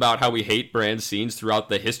joked about how we hate Bran's scenes throughout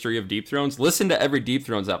the history of Deep Thrones? Listen to every Deep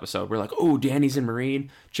Thrones episode. We're like, oh, Dany's in Marine,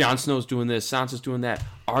 Jon Snow's doing this, Sansa's doing that,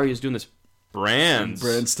 Arya's doing this.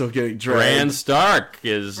 Bran's still getting dragged. Bran Stark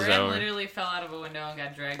is... Bran literally fell out of a window and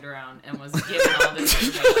got dragged around and was given all this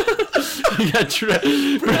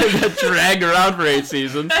information. Bran got dragged around for 8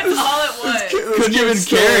 seasons. That's all it was. Couldn't even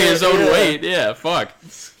carry his own weight. Yeah, fuck.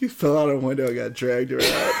 He fell out of a window and got dragged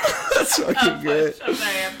around. That's fucking great. I'm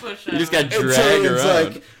sorry, I pushed He just got And dragged Tyrion's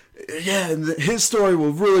around. like, yeah, and his story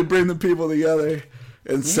will really bring the people together.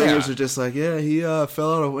 And singers Yeah. are just like, yeah, he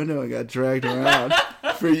fell out a window and got dragged around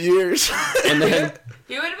for years. And then...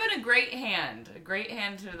 He would have been a great hand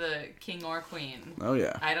to the king or queen. Oh,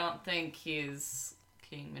 yeah. I don't think he's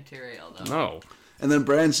king material though. No. And then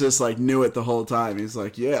Bran's just like knew it the whole time. He's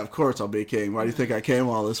like, yeah, of course I'll be king. Why do you think I came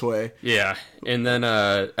all this way? Yeah, and then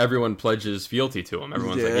everyone pledges fealty to him.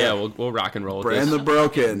 Everyone's like, Yeah. "Yeah, we'll rock and roll with Bran this." the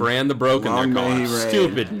Broken. Bran the Broken. Long They're may calling he him. reign.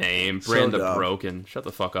 Stupid name, So Bran the dumb. Broken. Shut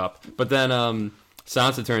the fuck up. But then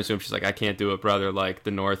Sansa turns to him. She's like, "I can't do it, brother. Like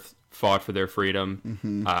the North fought for their freedom.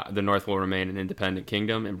 Mm-hmm. The North will remain an independent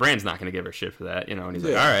kingdom." And Bran's not going to give her shit for that, you know. And he's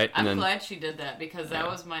like, Yeah. "All right." And I'm then glad she did that because that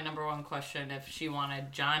was my number one question if she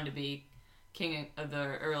wanted Jon to be king of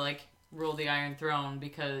or like rule the Iron Throne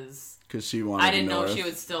because She wanted I didn't the know if North. she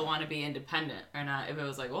would still want to be independent or not. If it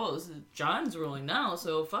was like, well, this is Jon's ruling now,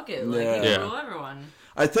 so fuck it, like Yeah. he Yeah. can rule everyone.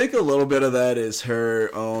 I think a little bit of that is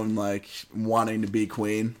her own like wanting to be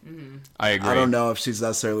queen. I agree. I don't know if she's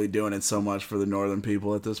necessarily doing it so much for the northern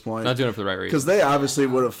people at this point. Not doing it for the right reason. Because they obviously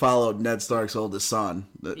would have followed Ned Stark's oldest son.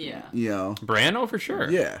 Yeah. You know. Bran, oh, for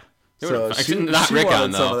sure. Yeah. So she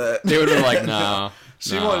wanted some of that. They would have been like, no.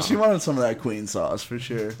 She wanted some of that queen sauce for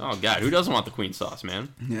sure. Oh God, who doesn't want the queen sauce,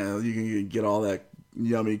 man? Yeah, you can get all that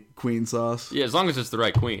yummy queen sauce. Yeah, as long as it's the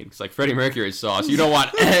right queen. It's like Freddie Mercury's sauce. You don't want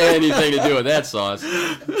anything to do with that sauce.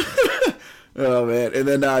 Oh man! And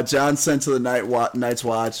then John sent to the Night's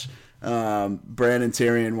Watch. Bran and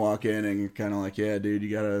Tyrion walk in and you're kind of like, yeah, dude,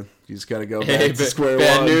 you just gotta go back to square one.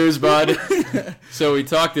 Bad news, bud. So we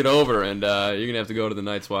talked it over, and you're gonna have to go to the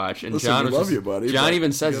Night's Watch. And Listen, John we love you, buddy. John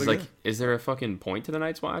even says, "It's like, go. is there a fucking point to the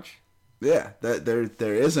Night's Watch?" Yeah, there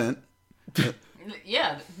isn't.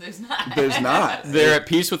 Yeah, there's not. There's not. They're at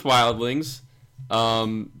peace with wildlings.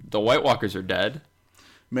 The White Walkers are dead.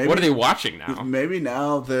 Maybe, what are they watching now? Maybe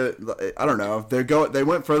now I don't know. They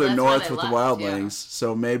went further That's north why they with the left, wildlings, yeah.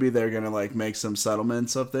 so maybe they're gonna like make some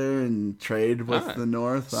settlements up there and trade with the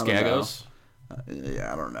north. I don't know. Skagos?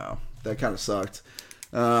 Yeah, I don't know. That kind of sucked.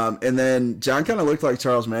 And then John kind of looked like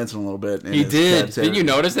Charles Manson a little bit. He did. Didn't you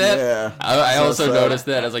notice that? Yeah. I also sad. noticed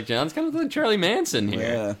that. I was like, John's kind of like Charlie Manson here.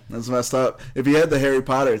 Yeah, that's messed up. If he had the Harry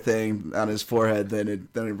Potter thing on his forehead, then it'd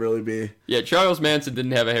really be Yeah, Charles Manson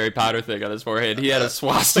didn't have a Harry Potter thing on his forehead. He had a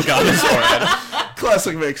swastika on his forehead.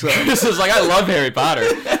 classic mix-up. This is like, I love Harry Potter.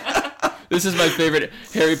 This is my favorite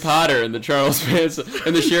Harry Potter and the Charles Manson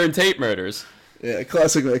and the Sharon Tate murders. Yeah,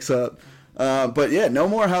 classic mix-up. But yeah, no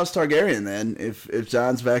more House Targaryen then. If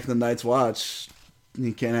John's back in the Night's Watch,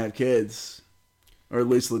 he can't have kids. Or at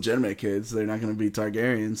least legitimate kids. They're not going to be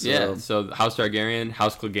Targaryens. So. Yeah, so House Targaryen,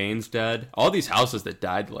 House Clegane's dead. All these houses that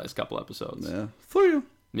died the last couple episodes. Yeah. For you.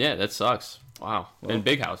 Yeah, that sucks. Wow. Well, and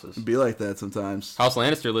big houses. It'd be like that sometimes. House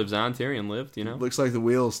Lannister lives on. Tyrion lived, you know? Looks like the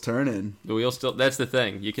wheel's turning. The wheel still... That's the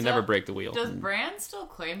thing. You can never break the wheel. Does Bran still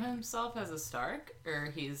claim himself as a Stark?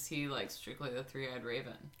 Or is he like strictly the Three-Eyed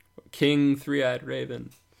Raven? King Three-Eyed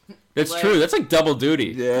Raven. That's Like- true. That's like double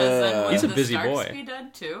duty. Yeah. He's a the busy Starks boy. Be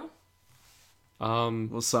dead too? Well,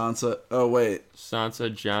 Sansa... Oh, wait.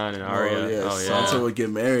 Sansa, Jon, and Arya. Oh, yeah. Sansa would get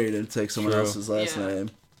married and take someone True. else's last Yeah. name.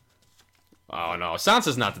 Oh, no.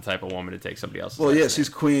 Sansa's not the type of woman to take somebody else's Well, last yeah, name. she's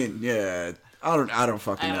queen. Yeah. I don't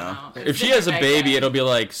fucking I don't know. know. If she has a baby, it'll be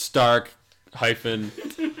like Stark hyphen...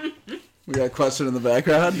 We got a question in the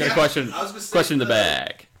background? Got a question, I was gonna say, question in the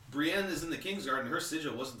bag. Brienne is in the Kingsguard, and her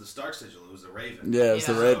sigil wasn't the Stark sigil; it was the Raven. Yeah, it was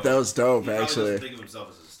the Yeah. red. That was dope, He probably actually. doesn't think of himself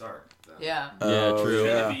as a Stark. though. Yeah. Yeah, Oh, true.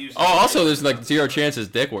 yeah. If he used Oh, also, there's like 0 chance his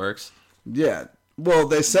dick works. Yeah. Well,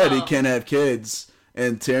 they said he No. can't have kids,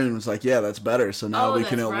 and Tyrion was like, "Yeah, that's better." So now Oh, we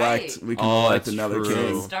can that's elect. right. We can Oh, elect that's another true.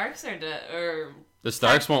 king. The Starks are dead. Or The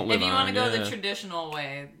Starks won't live if you on. want to go yeah. the traditional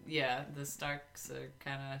way, yeah, the Starks are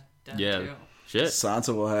kind of dead Yeah. too. Shit.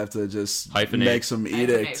 Sansa will have to just Hyphenate. make some Hyphenate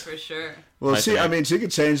edict. for sure. Well, she could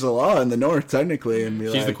change the law in the North technically and be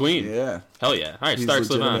She's like, the queen. Yeah. Hell yeah. All right, He's Starks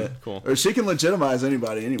live on. legitimate. Cool. Or she can legitimize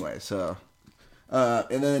anybody anyway. So,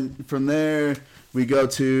 and then from there we go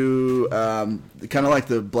to kind of like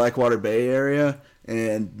the Blackwater Bay area,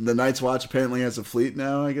 and the Night's Watch apparently has a fleet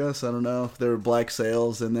now. I guess I don't know if there were black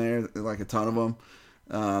sails in there, like a ton of them.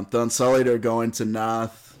 The Unsullied are going to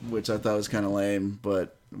Noth, which I thought was kind of lame,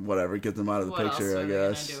 but whatever, get them out of the What picture, else I are they gonna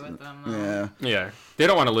guess. do with them, though? Yeah. Yeah. They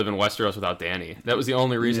don't want to live in Westeros without Dany. That was the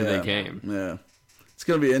only reason Yeah. they came. Yeah. It's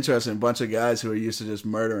going to be interesting. A bunch of guys who are used to just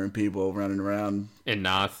murdering people running around. In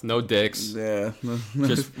Noth, no dicks. Yeah.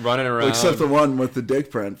 Just running around. Except the one with the dick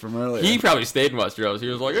print from earlier. He probably stayed in Westeros. He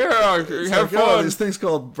was like, yeah, It's have like, oh, fun. these things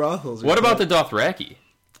called brothels. What about the Dothraki?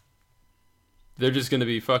 They're just going to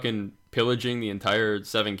be fucking pillaging the entire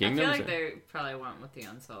Seven I Kingdoms? feel like they probably went with the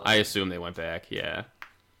Unsullied. I assume they went back, yeah.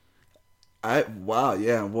 Wow,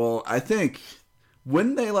 yeah. Well, I think...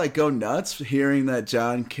 Wouldn't they, like, go nuts hearing that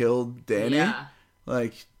Jon killed Dany? Yeah.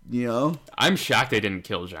 Like, you know? I'm shocked they didn't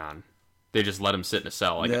kill Jon. They just let him sit in a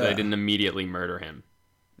cell. Like, Yeah. they didn't immediately murder him.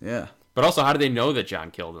 Yeah. But also, how do they know that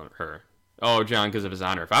Jon killed her? Oh, Jon, because of his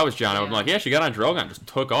honor. If I was Jon, I would be Yeah. like, yeah, she got on Drogon, just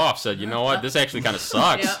took off, said, you know what, this actually kind of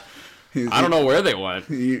sucks. Yep. I don't know where they went.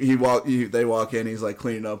 They walk in, he's, like,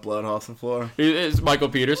 cleaning up blood off the floor. It's Michael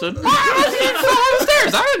Peterson.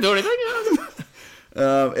 Upstairs. I didn't do anything.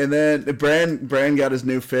 And then Bran got his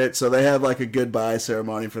new fit, so they have like a goodbye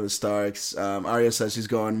ceremony for the Starks. Arya says she's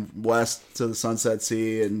going west to the Sunset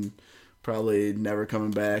Sea and probably never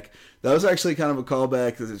coming back. That was actually kind of a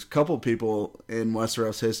callback. There's a couple people in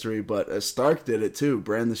Westeros history, but a Stark did it too.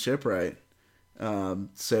 Bran the Shipwright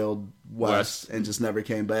sailed west and just never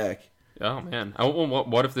came back. Oh, man.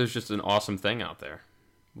 What if there's just an awesome thing out there?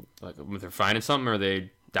 Like, if they're finding something, or are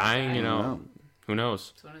they dying, you know? know. Who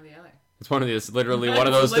knows? It's one or the other. It's one of these, literally one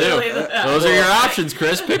of those two. Literally the- Those are your options,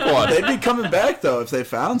 Chris. Pick one. They'd be coming back though if they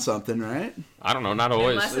found something, right? I don't know, not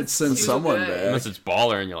always. Unless They'd send too someone good. back. Unless it's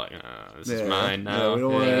baller and you're like, this is mine now. Yeah, we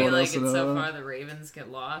don't want Maybe anyone like else to it's so know. far the ravens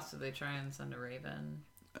get lost, so they try and send a raven.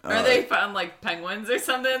 Or they found like penguins or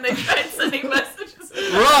something. And they tried sending messages.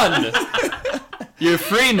 Run! You're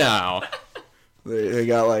free now. They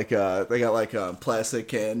got like plastic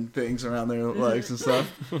can things around their legs and stuff.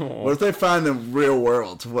 What if they find the real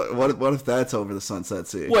world? What if that's over the Sunset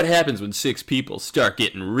Sea? What happens when 6 people start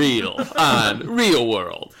getting real on Real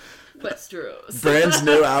World? Westeros. Brand's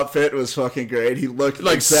new outfit was fucking great. He looked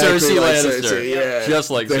Like exactly Cersei like Lannister. Cersei. Yeah, Just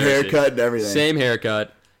like the Cersei. haircut and everything. Same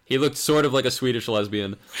haircut. He looked sort of like a Swedish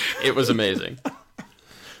lesbian. It was amazing.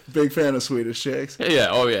 Big fan of Swedish chicks. Yeah,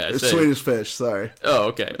 oh yeah. Same. Swedish fish. Sorry. Oh,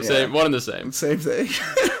 okay. Yeah. Same, one and the same. Same thing.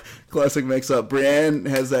 Classic mix-up. Brienne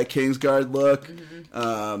has that Kingsguard look.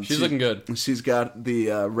 She's looking good. She's got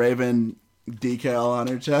the Raven decal on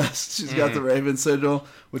her chest. She's got the Raven sigil,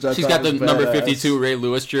 which I She's thought got the was number badass. 52 Ray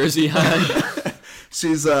Lewis jersey on.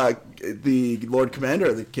 She's the Lord Commander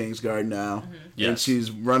of the Kingsguard now. Yes. And she's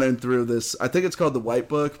running through this, I think it's called the White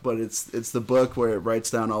Book, but it's the book where it writes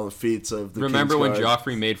down all the feats of the Remember when Kingsguard.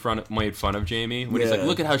 Joffrey made fun of Jaime? When he's like, Yeah.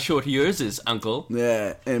 look at how short yours is, uncle.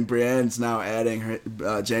 Yeah, and Brienne's now adding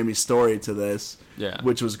her, Jaime's story to this, Yeah.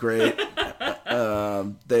 which was great.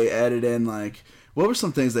 They added in, like, what were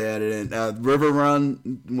some things they added in? River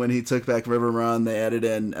Run, when he took back River Run, they added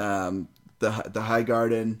in the High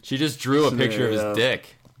Garden, She just drew a picture of Scenario. his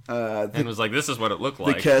dick the and was like, this is what it looked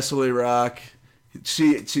like. Castle Rock.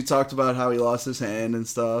 She talked about how he lost his hand and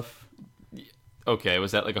stuff. Okay,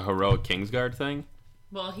 was that like a heroic Kingsguard thing?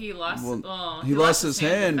 Well, he lost. He lost his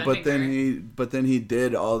hand, but defending her. then he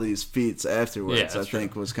did all these feats afterwards. Yeah, that's I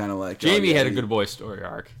think was kind of like Jaime had a good boy story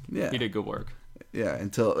arc. Yeah. He did good work. Yeah,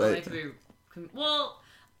 until Well, like to be- well,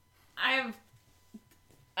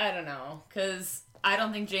 I don't know, because I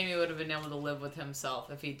don't think Jaime would have been able to live with himself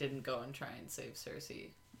if he didn't go and try and save Cersei.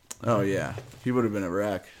 oh yeah, he would have been a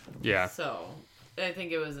wreck. Yeah. So I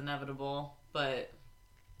think it was inevitable, but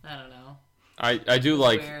I don't know. I do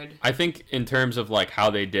like, Weird. I think in terms of like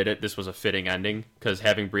how they did it, this was a fitting ending because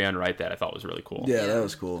having Brienne write that I thought was really cool. Yeah, Yeah. that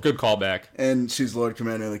was cool. Good callback. And she's Lord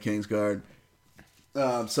Commander of the Kingsguard.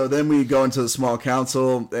 So then we go into the small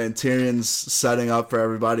council, and Tyrion's setting up for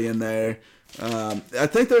everybody in there. I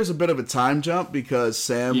think there's a bit of a time jump because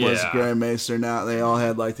Sam was Yeah. Grand Maester now. They all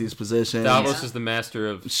had like these positions. Davos is the master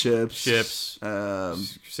of Ships.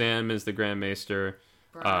 Sam is the Grand Maester.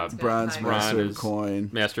 Bronze Bronze High Master Bronn of is- Coin.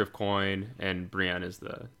 Master of Coin, and Brienne is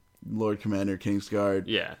the... Lord Commander Kingsguard.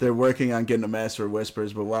 Yeah. They're working on getting a Master of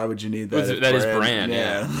Whispers, but why would you need that? if That is Bran,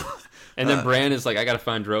 yeah. And Uh, then Bran is like, I gotta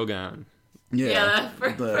find Drogon. Yeah, the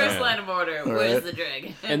The- first line of order. Where's Alright. the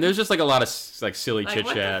dragon? And there's just like a lot of like silly like, chit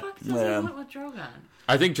what chat. the fuck does Yeah. he want with Drogon?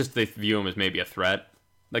 I think just they view him as maybe a threat.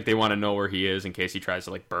 Like they want to know where he is in case he tries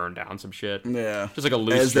to like burn down some shit. Yeah. Just like a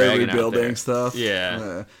loose As they're dragon out rebuilding there. stuff.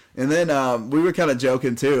 Yeah. And then we were kind of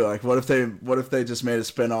joking too. Like, what if they just made a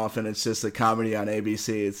spinoff and it's just a comedy on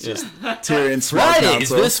ABC? It's just Tyrion Small Fridays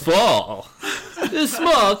Council. this fall. The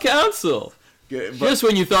small council. Good, but- Just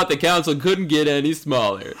when you thought the council couldn't get any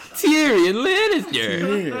smaller. Tyrion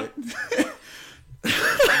Lannister.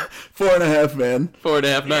 4.5 Men.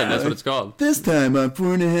 4.5 men, that's what it's called. This time on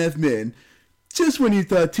 4.5 Men. Just when you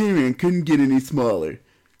thought Tyrion couldn't get any smaller.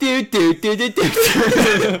 Do, do, do, do, do.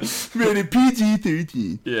 Rated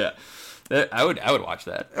PG-13. Yeah. I would watch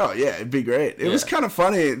that. Oh yeah, it'd be great. It was Yeah. kind of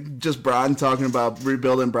funny, just Bronn talking about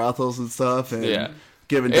rebuilding brothels and stuff, and Yeah.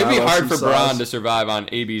 giving. It'd be Davos hard some for Bronn sauce. to survive on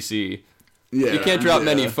ABC. Yeah, You can't drop yeah.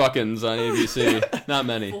 many fuckins on ABC. Not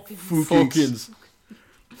many. Fuckins.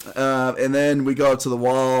 Fuckins. And then we go up to the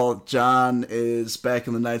wall. Jon is back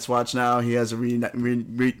in the Night's Watch now. He has a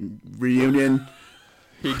reunion.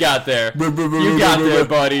 You got there. You got there,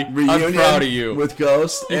 buddy. I'm Reunion proud of you. with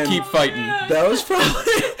Ghost. You and keep fighting. That was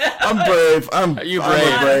probably. I'm brave. I'm You I'm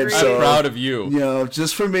brave. a brave. I'm So, I'm proud of you. You know,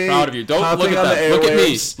 just for me. Proud of you. Don't hopping look at on the that. Look at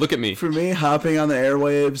me. airwaves- Look at me. For me, hopping on the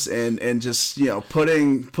airwaves and just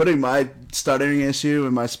putting my stuttering issue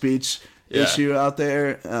and my speech Yeah. issue out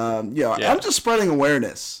there. Yeah. I'm just spreading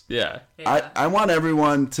awareness. Yeah. Yeah. I want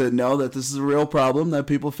everyone to know that this is a real problem that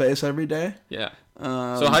people face every day. Yeah.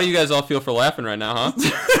 So how do you guys all feel for laughing right now, huh?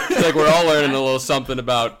 It's like we're all learning a little something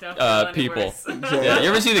about Don't feel any people. worse. Yeah. You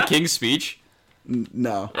ever see The King's Speech?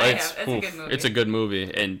 No. I It's, have. It's a good movie. It's a good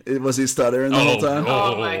movie. And Was he stuttering the whole time?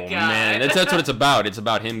 Oh my God. man, that's what it's about. It's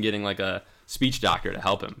about him getting like a speech doctor to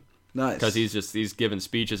help him Nice. because he's giving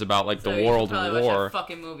speeches about like So the you should World probably watch War. that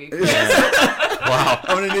fucking movie. Wow,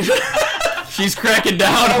 I'm gonna need. she's cracking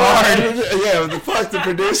down hard. Yeah, the fuck, the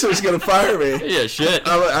producer's gonna fire me. Yeah, shit.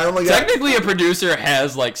 I only got. Technically, a producer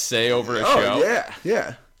has like say over a show. Oh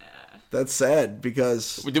yeah. That's sad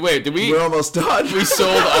because Wait, did we? we're almost done. We sold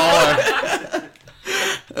all our.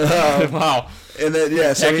 Wow. And then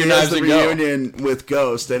so Pack he your has knives the and go. reunion with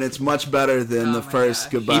Ghost, and it's much better than the first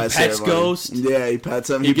gosh. goodbye He pets ceremony. Ghost. Yeah, he pets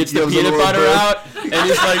him. He gets the gives him a peanut little butter burp. out, and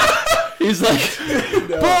he's like,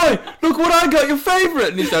 boy, look what I got, your favorite.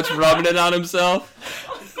 And he starts rubbing it on himself.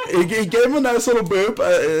 He gave him a nice little boop.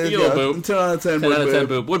 Give him a boop. 10 out of 10. 10 out of 10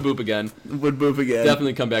 boop. boop. Would boop again. Would boop again.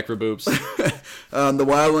 Definitely come back for boops. The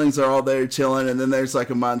wildlings are all there chilling, and then there's like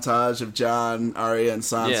a montage of John, Arya, and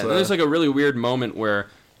Sansa. Yeah, and there's like a really weird moment where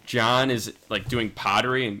John is like doing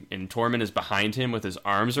pottery, and Tormund is behind him with his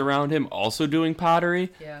arms around him, also doing pottery.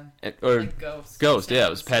 Yeah. Or Like Ghost. Ghost, yeah, it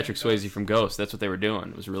was Patrick Ghost. Swayze from Ghost. That's what they were doing.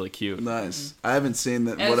 It was really cute. Nice. I haven't seen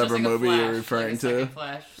that It was whatever just like a movie flash, you're referring like a to. second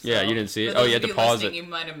Flash, Yeah, you didn't see it? For Oh, those you had of to pause listening, it. You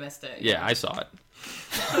might have missed it. Yeah, I saw it.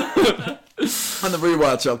 On the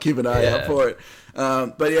rewatch, I'll keep an eye Yeah. out for it.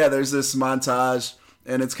 But yeah, there's this montage,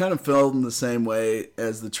 and it's kind of filmed the same way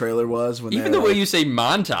as the trailer was. When Even the way you say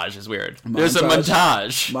montage is weird. There's a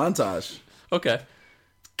Montage? montage. montage. Okay.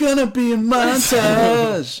 Gonna be a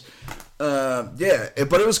montage. Yeah,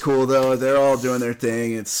 but it was cool though. They're all doing their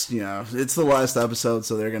thing. It's it's the last episode,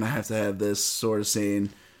 so they're gonna have to have this sort of scene.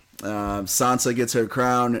 Sansa gets her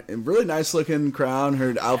crown, a really nice looking crown.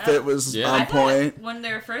 Her outfit was Yeah. on I thought point. when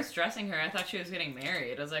they were first dressing her, I thought she was getting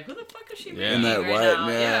married. I was like, who the fuck is she Yeah. marrying In that right white, now?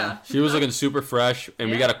 yeah. She was looking super fresh, and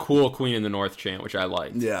we Yeah. got a cool Queen in the North chant, which I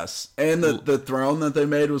liked. Yes, and the throne that they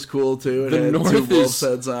made was cool too. It The had two North wolf's is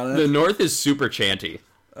heads on it. the North is super chanty.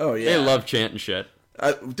 Oh yeah, They love chanting shit.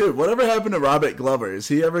 Dude, whatever happened to Robert Glover? Is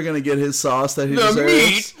he ever gonna get his sauce that he The deserves?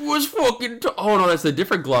 meat was fucking. Oh no, that's a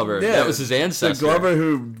different Glover. Yeah, That was his ancestor. The Glover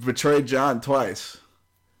who betrayed John twice.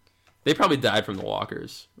 They probably died from the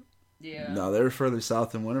walkers. Yeah. No, they were further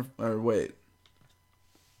south than Winter. Or wait,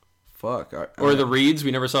 fuck. Or the Reeds. We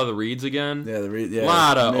never saw the Reeds again. Yeah, the Reed. Yeah, A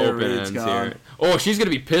lot of Mayor open Reed's ends gone. here. Oh, she's gonna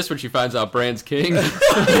be pissed when she finds out Bran's king.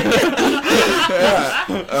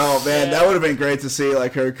 Oh man, that would have been great to see,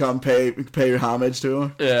 like her come pay homage to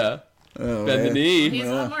him. Yeah. Oh, Bend the man. knee. He's a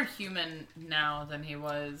Yeah. lot more human now than he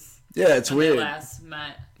was Yeah, it's when they weird. last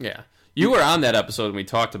met. Yeah. You were on that episode when we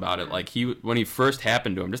talked about it. Like when he first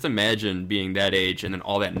happened to him, just imagine being that age and then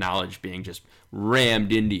all that knowledge being just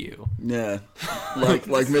rammed into you. Yeah, like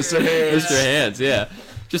Mr. Hands. Mr. Hands, yeah.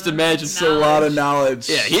 Just imagine. It's a lot of knowledge.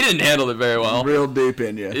 Yeah, he didn't handle it very well. real deep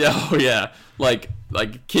in you. Yeah, oh yeah, like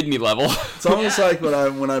kidney level. It's almost like when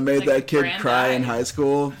I made Like that kid Grand cry Eye. in high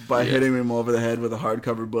school by hitting him over the head with a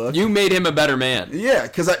hardcover book. You made him a better man. Yeah,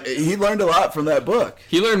 because he learned a lot from that book.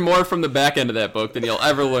 He learned more from the back end of that book than he'll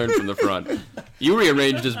ever learn from the front. You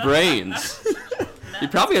rearranged his brains. He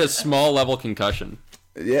probably had a small level concussion.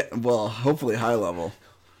 Yeah, well, hopefully high level.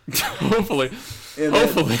 Hopefully. And then-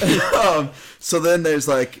 Hopefully. So then there's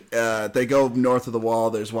they go north of the wall.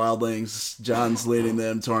 There's wildlings. John's leading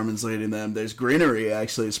them. Tormund's leading them. There's greenery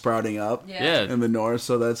actually sprouting up Yeah. in the north.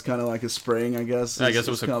 So that's kind of like a spring, I guess. I guess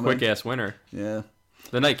it was is a coming. quick ass winter. Yeah.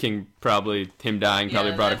 The Night King him dying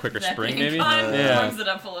probably brought a quicker that spring, thing maybe. kind of Yeah. warms it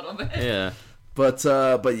up a little bit. Yeah. But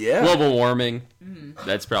yeah. Global warming.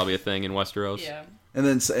 That's probably a thing in Westeros. Yeah. And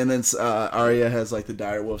then Arya has like the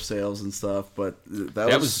direwolf sails and stuff. But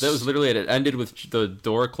that was literally it. It ended with the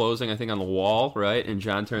door closing, I think, on the wall, right? And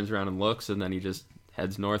Jon turns around and looks, and then he just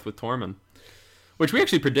heads north with Tormund. Which we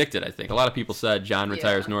actually predicted, I think. A lot of people said Jon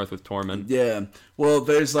retires north with Tormund. Yeah. Well,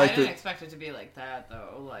 there's I like didn't expect it to be like that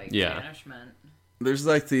though. Like Yeah. banishment. there's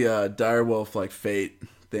like the direwolf like fate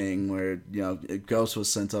thing where Ghost was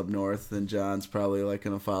sent up north and Jon's probably like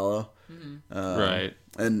gonna follow. Right.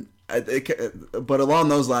 And but along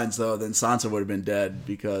those lines though, then Sansa would have been dead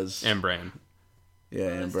because And Bran. and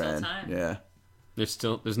there's still Bran. time. Yeah. There's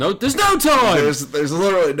no time! There's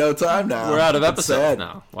literally no time now. We're out of It's episodes sad.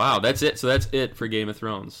 now. Wow, that's it. So that's it for Game of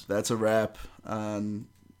Thrones. That's a wrap on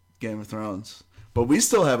Game of Thrones. But we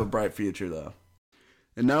still have a bright future though.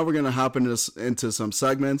 And now we're gonna hop into some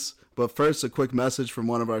segments. But first, a quick message from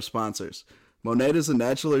one of our sponsors. Moneta is a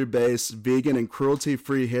naturally based, vegan, and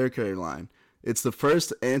cruelty-free hair care line. It's the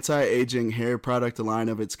first anti-aging hair product line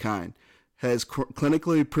of its kind. Has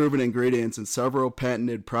clinically proven ingredients in several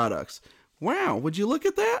patented products. Wow, would you look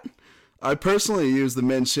at that? I personally use the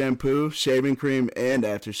men's shampoo, shaving cream, and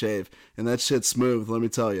aftershave, and that shit's smooth, let me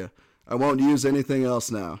tell you. I won't use anything else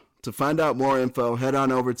now. To find out more info, head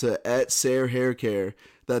on over to @SarahHairCare.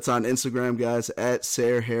 That's on Instagram, guys,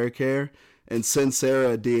 @SarahHairCare, and send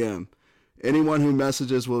Sarah a DM. Anyone who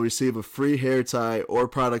messages will receive a free hair tie or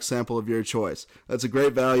product sample of your choice. That's a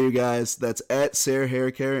great value, guys. That's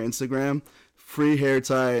 @SarahHairCare, Instagram. Free hair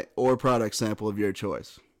tie or product sample of your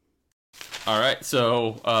choice. All right,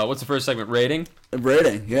 so what's the first segment? Rating?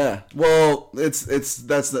 Rating, yeah. Well, that's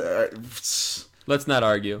Let's not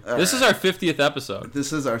argue. This is our 50th episode.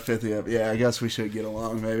 This is our 50th. Yeah, I guess we should get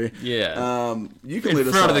along, maybe. Yeah. You can In lead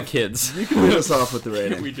us front off. of the kids. You can lead us off with the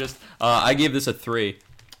rating. We just. I gave this a 3.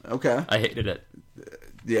 Okay. I hated it.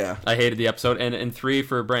 Yeah. I hated the episode, and 3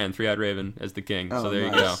 for Bran, 3-eyed Raven as the king. Oh, so there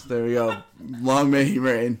nice. you There we go. Long may he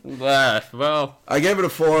reign. go. Well, I gave it a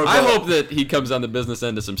 4. I but- hope that he comes on the business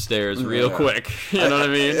end of some stairs real Yeah. quick. You know what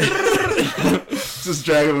I mean? Just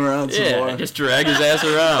drag him around some Yeah, more. just drag his ass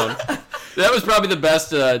around. That was probably the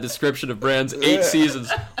best description of Bran's 8 seasons.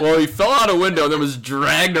 Well, he fell out a window and then was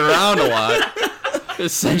dragged around a lot.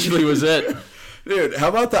 Essentially was it. Dude, how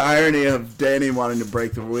about the irony of Danny wanting to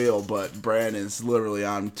break the wheel, but Bran is literally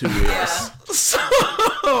on 2 wheels? So,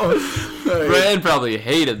 like, Bran probably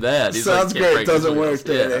hated that. He's sounds like, "Can't great. break these Doesn't work, wheels."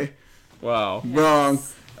 Danny. Yeah. Wow. Wrong.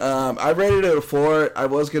 I rated it a 4. I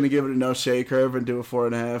was gonna give it a no shade curve and do a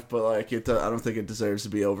 4.5, but like I don't think it deserves to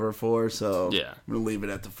be over a 4. So Yeah. I'm gonna leave it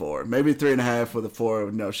at the 4. Maybe 3.5 with a 4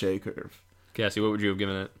 with no shade curve. Cassie, what would you have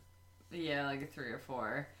given it? Yeah, like a 3 or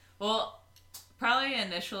 4. Well, probably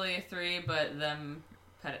initially a 3, but then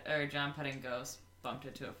John petting Ghost bumped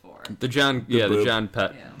it to a 4. The John boop. John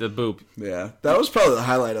Pet, Yeah. the boop. Yeah, that was probably the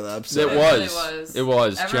highlight of the episode. It It was. really was. It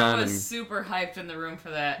was. Everyone John was and super hyped in the room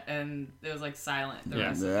for that, and it was like silent the Yeah.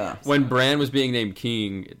 rest of the Yeah. episode. when Bran was being named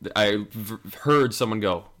king, I heard someone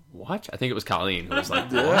go, "What?" I think it was Colleen who was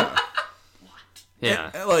like, Yeah.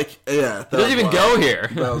 "Yeah." Yeah. It doesn't even go here.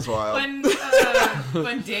 That was wild.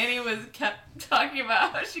 When Danny kept talking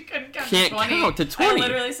about how she couldn't count Can't to 20, count to 20. I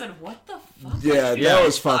literally said, "What the fuck?" Yeah, Yeah. that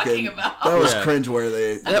was Talking fucking. about? That was Yeah.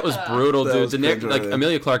 cringeworthy. That was brutal, That dude. was The like cringeworthy.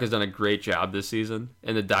 Amelia Clark has done a great job this season,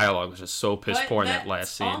 and the dialogue was just so piss But poor in that that's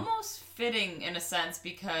last scene. almost fitting in a sense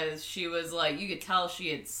because she was like, you could tell she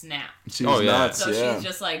had snapped. She's Oh, yeah. nuts. So yeah. she's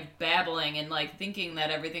just like babbling and like thinking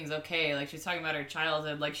that everything's okay. Like she's talking about her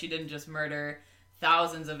childhood, like she didn't just murder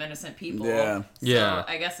thousands of innocent people. Yeah. So Yeah.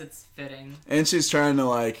 I guess it's fitting. And she's trying to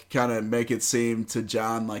like kind of make it seem to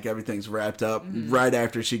John like everything's wrapped up right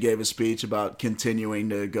after she gave a speech about continuing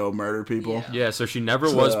to go murder people. Yeah. Yeah, so she never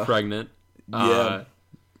So, was pregnant. yeah.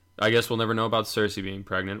 I guess we'll never know about Cersei being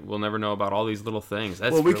pregnant. We'll never know about all these little things.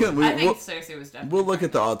 That's Well, we really- can. We, I think we'll, Cersei was definitely. we'll look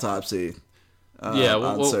at the autopsy. Yeah, on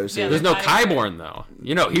well, Cersei. yeah, there's no I agree. Qyburn though.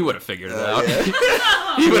 You know, he would have figured it out. Yeah.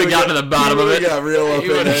 He would have gotten to the bottom of it. Got real up He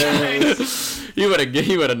in would've- there.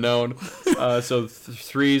 He would have known. So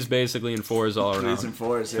 3s basically and 4s all around. 3s and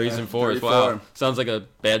 4s. 3s yeah. and 4s. 3, Wow, 4. sounds like a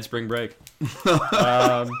bad spring break.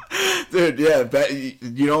 Dude, yeah,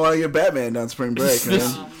 you don't want to get Batman on spring break, man.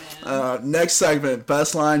 Oh man. Next segment,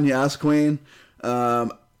 best line, Yas Queen. I'll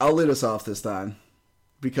lead us off this time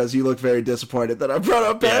because you look very disappointed that I brought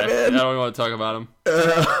up Yeah, I Batman. don't want to talk about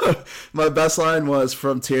him. My best line was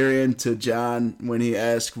from Tyrion to Jon when he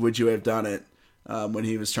asked, "Would you have done it?" When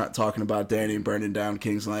he was talking about Dany burning down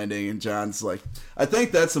King's Landing, and Jon's like, I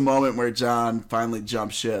think that's the moment where Jon finally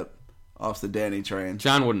jumped ship off the Dany train.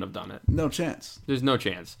 John wouldn't have done it. No chance. There's no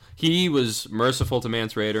chance. He was merciful to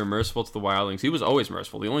Mance Rayder, merciful to the wildlings. He was always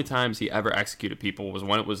merciful. The only times he ever executed people was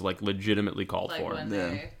when it was like legitimately called Like for. when Yeah.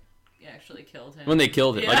 they actually killed him. When they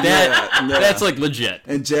killed him, Yeah. like that. Yeah. That's like legit.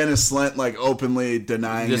 And Janice Slint like openly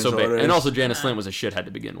denying his Disobey. orders. And also, Janice Slint was a shithead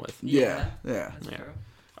to begin with. yeah. That's Yeah. true.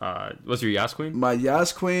 What's your Yas Queen? My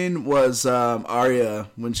Yas Queen was Arya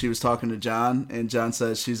when she was talking to Jon, and Jon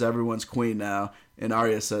says she's everyone's queen now, and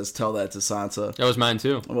Arya says, "Tell that to Sansa." That was mine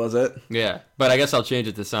too. Was it? Yeah, but I guess I'll change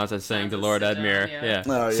it to Sansa saying to Sansa, Lord sit down, Edmure, yeah. yeah,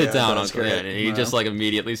 Oh, sit yeah, down, that's Uncle. great. Yeah, and he Wow. just like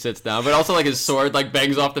immediately sits down, but also like his sword like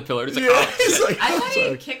bangs off the pillar. He's like, Yeah, "Oh." he's like, I thought he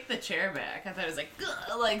sorry. kicked the chair back. I thought it was like,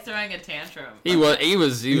 "Ugh," like throwing a tantrum. He was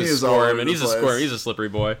was all over squirming. the He's a place. squirm. He's a slippery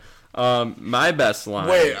boy. My best line.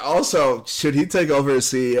 Wait, also, should he take over as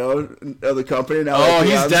CEO of the company now? Oh, that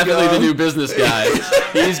he's Dion's definitely the gone? new business guy.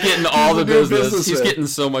 He's getting all He's the the new business. He's businessman. getting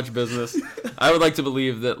so much business. I would like to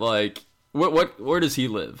believe that like where does he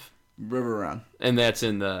live? River Run. And that's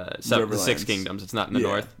in the Six Riverlands. Kingdoms. It's not in the Yeah,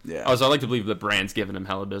 north. yeah. Oh, so I like to believe that Bran's giving him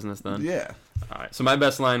hella business then. Yeah. All right. So my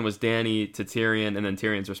best line was Dany to Tyrion, and then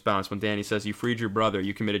Tyrion's response when Dany says, "You freed your brother,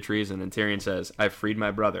 you committed treason," and Tyrion says, "I've freed my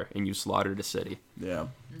brother, and you slaughtered a city." Yeah.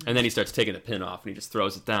 And then he starts taking the pin off, and he just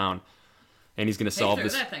throws it down, and he's gonna He solve threw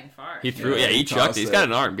this. that thing far. He threw, Yeah, yeah, he he chucked tossed it. He's it. got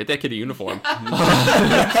an arm. Get that kid a uniform.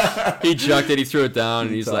 He chucked it. He threw it down,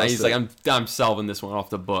 and he's tossed like, it. I'm solving this one off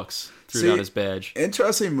the books. Threw See, down his badge.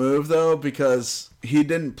 Interesting move, though, because he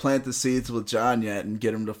didn't plant the seeds with John yet and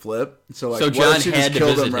get him to flip. So, like, So what Jon if she had just to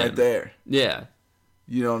killed visit him right him. there? Yeah,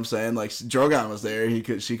 You know what I'm saying? Like, Drogon was there.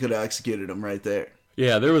 She could have executed him right there.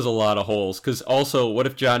 yeah. There was a lot of holes. Because also, what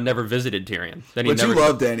if Jon never visited Tyrion? Then he But never. you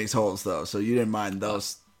love Dany's holes, though, so you didn't mind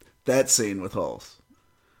that scene with holes.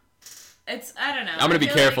 It's I don't know. I'm gonna I be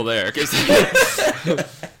feel careful like, there. 'Cause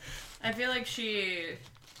I feel like she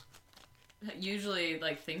usually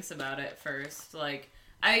like thinks about it first. Like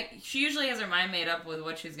she usually has her mind made up with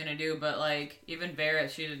what she's gonna do, but like even Varys,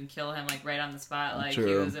 she didn't kill him like right on the spot. Like he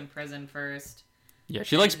was in prison first. Yeah,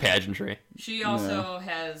 she likes pageantry. She also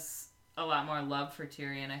has a lot more love for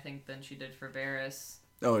Tyrion, I think, than she did for Varys.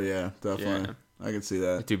 Oh yeah, definitely. Yeah. I can see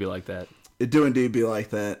that. It do be like that. It do indeed be like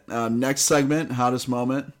that. Next segment, hottest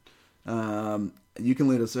moment. You can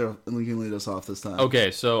lead us off this time.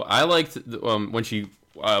 Okay, so I liked when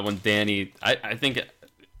Dany. I think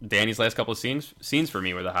Dany's last couple of scenes for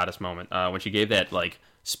me were the hottest moment. When she gave that like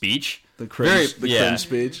speech, the cringe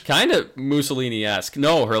speech, kind of Mussolini-esque.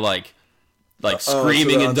 No, her like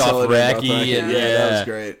screaming in Dothraki. And, yeah, that was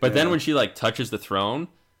great. But then when she like touches the throne,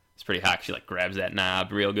 it's pretty hot. She like grabs that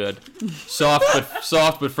knob real good, soft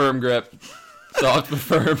but firm grip, soft but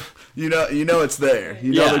firm. You know it's there.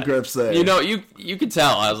 You know the grip's there. You could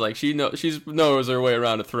tell. I was like, she knows her way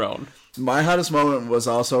around a throne. My hottest moment was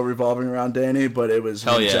also revolving around Dany, but it was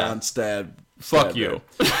when Jon stabbed. Fuck you.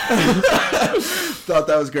 Thought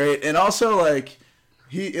that was great, and also like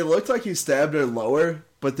it looked like he stabbed her lower,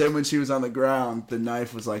 but then when she was on the ground, the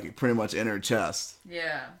knife was like pretty much in her chest.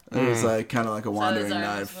 Yeah. It was like kind of like a wandering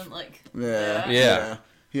knife. Yeah.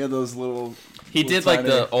 He had those little. He did like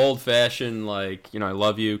the old fashioned like I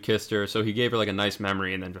love you, kissed her, so he gave her like a nice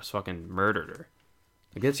memory and then just fucking murdered her.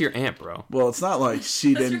 Like that's your aunt, bro. Well, it's not like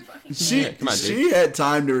she didn't. She had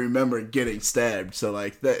time to remember getting stabbed, so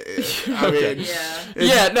like that. I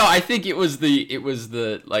mean, no, I think it was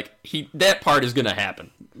the like that part is gonna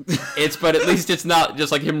happen. But at least it's not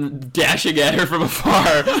just like him dashing at her from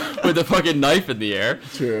afar with a fucking knife in the air.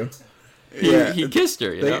 True. He kissed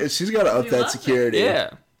her. She's got to up that security.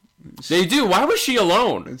 Yeah. They do. Why was she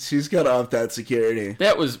alone? She's got to up that security.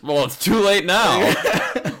 It's too late now.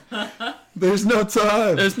 There's no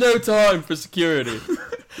time. There's no time for security.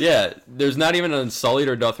 Yeah, there's not even an Unsullied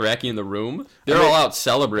or Dothraki in the room. They're all out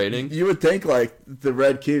celebrating. You would think like the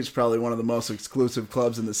Red Keep's probably one of the most exclusive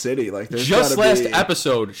clubs in the city. Like there's just last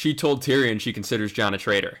episode, she told Tyrion she considers Jon a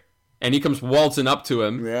traitor. And he comes waltzing up to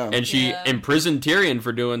him, and she imprisoned Tyrion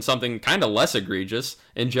for doing something kind of less egregious.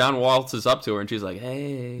 And Jon waltzes up to her, and she's like,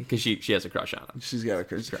 "Hey," because she has a crush on him. She's got a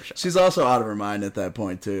crush on him. She's also out of her mind at that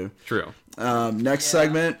point too. True. Next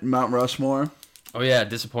segment, Mount Rushmore. Oh yeah,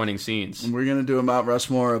 disappointing scenes. And we're gonna do a Mount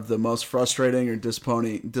Rushmore of the most frustrating or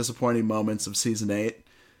disappointing moments of season 8.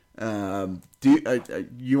 You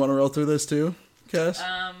want to roll through this too, Cass?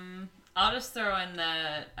 I'll just throw in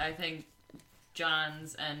that I think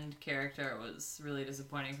Jon's end character was really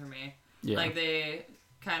disappointing for me. Yeah. Like they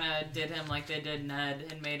kind of did him like they did Ned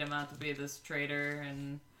and made him out to be this traitor.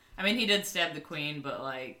 And I mean, he did stab the queen, but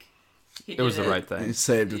like it was the right thing. He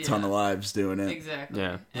saved a ton of lives doing it. Exactly.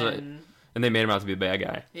 Yeah. And they made him out to be a bad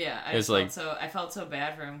guy. Yeah, I felt so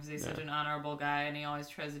bad for him because he's such an honorable guy and he always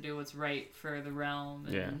tries to do what's right for the realm.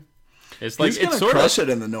 And it's like it's sort of it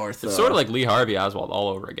in the north. It's sort of like Lee Harvey Oswald all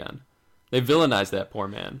over again. They villainized that poor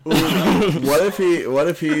man. What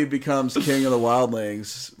if he becomes king of the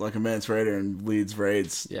wildlings like a Mance Rayder and leads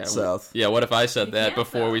raids south? Yeah, what if I said that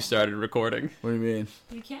before we started recording? What do you mean?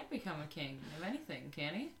 He can't become a king of anything,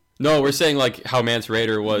 can he? No, we're saying like how Mance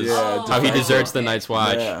Rayder was, how he deserts the Night's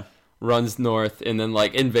Watch, runs north, and then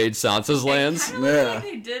like invades Sansa's lands. Like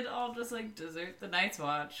they did all just like desert the Night's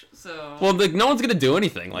Watch. So like no one's gonna do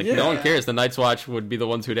anything. Like no one cares. The Night's Watch would be the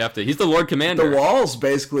ones who'd have to. He's the Lord Commander. The wall's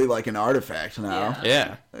basically like an artifact now.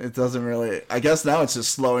 Yeah. It doesn't really. I guess now it's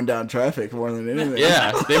just slowing down traffic more than anything.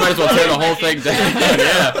 Yeah, they might as well tear the whole thing down.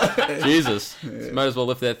 Yeah, Jesus, might as well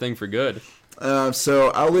lift that thing for good.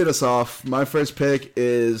 So I'll lead us off. My first pick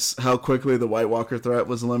is how quickly the White Walker threat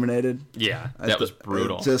was eliminated. Yeah, that was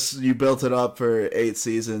brutal. You built it up for 8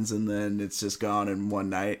 seasons and then it's just gone in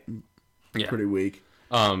one night. Yeah. Pretty weak.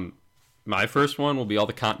 My first one will be all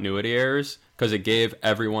the continuity errors because it gave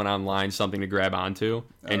everyone online something to grab onto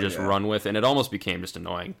and run with, and it almost became just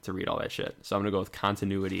annoying to read all that shit. So I'm gonna go with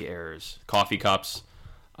continuity errors. Coffee cups.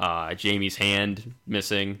 Jaime's hand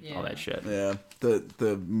missing, all that shit. Yeah,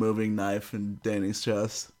 the moving knife in Dany's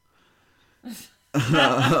chest.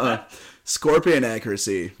 Scorpion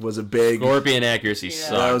accuracy was a big... Scorpion accuracy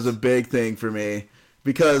sucked. That was a big thing for me.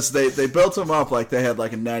 Because they built them up like they had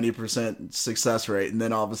like a 90% success rate, and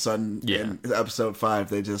then all of a sudden in episode 5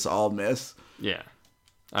 they just all miss. Yeah,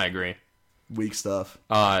 I agree. Weak stuff.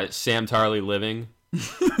 Sam Tarly living...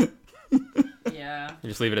 Yeah.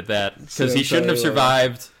 Just leave it at that. Because he shouldn't have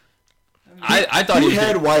survived. I thought he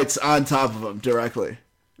had whites on top of him directly.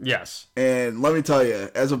 Yes. And let me tell you,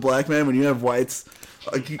 as a black man, when you have whites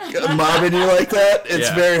mobbing you like that, it's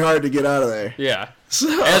very hard to get out of there. Yeah.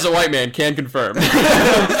 So, as a white man, can confirm.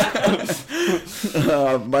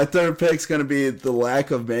 My third pick's going to be the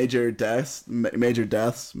lack of major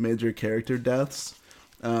character deaths.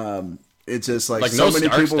 It's just like so no many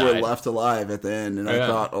Starks people were died. left alive at the end, and I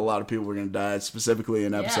thought a lot of people were going to die, specifically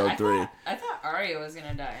in episode 3. I thought Arya was going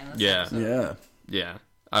to die in this Yeah. episode. Yeah.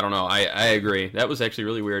 I don't know. I agree. That was actually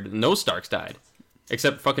really weird. No Starks died.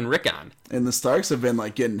 Except fucking Rickon. And the Starks have been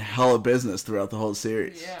like getting hella business throughout the whole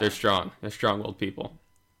series. Yeah. They're strong. They're strong-willed people.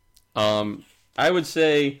 I would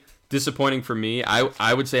say disappointing for me.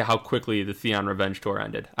 I would say how quickly the Theon Revenge Tour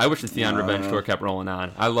ended. I wish the Theon Revenge Tour kept rolling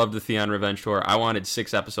on. I loved the Theon Revenge Tour. I wanted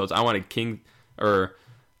 6 episodes. I wanted King or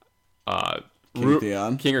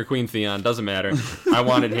Queen Theon, doesn't matter. I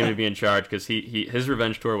wanted him to be in charge because his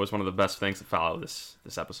revenge tour was one of the best things to follow this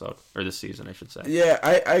episode, or this season, I should say. Yeah,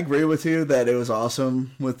 I agree with you that it was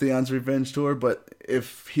awesome with Theon's revenge tour, but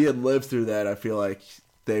if he had lived through that, I feel like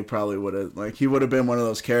they probably would have, like, he would have been one of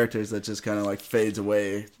those characters that just kind of like fades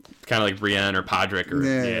away. Kind of like Brienne or Podrick or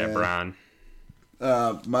Bronn.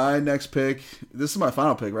 My next pick, this is my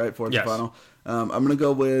final pick, right? Fourth and final. I'm going to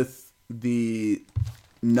go with the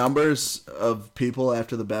numbers of people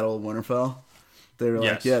after the Battle of Winterfell. They were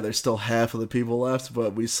like, there's still half of the people left,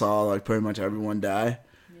 but we saw like pretty much everyone die.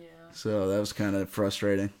 Yeah. So that was kind of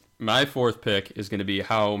frustrating. My fourth pick is going to be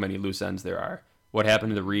how many loose ends there are. What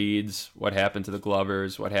happened to the Reeds? What happened to the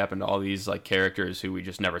Glovers? What happened to all these like characters who we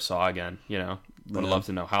just never saw again? You know, would love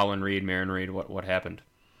to know. Howland Reed, Meryn Reed, what happened?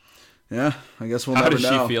 Yeah, I guess we'll never know.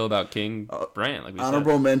 How does she feel about King Bran? Like we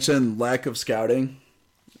honorable mention: lack of scouting.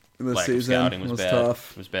 This season scouting was bad.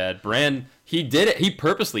 Tough. It was bad. Bran, he did it. He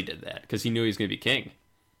purposely did that because he knew he was going to be king.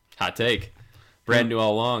 Hot take. Bran knew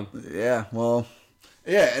all along. Yeah, well,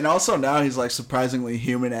 yeah, and also now he's like surprisingly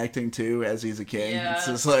human acting too as he's a king. Yeah. It's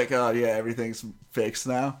just like, oh yeah, everything's fixed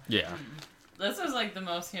now. Yeah. This was like the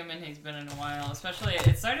most human he's been in a while. Especially,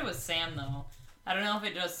 it started with Sam though. I don't know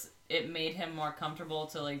if it made him more comfortable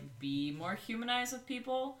to like be more humanized with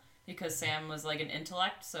people. Because Sam was like an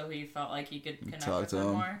intellect, so he felt like he could connect with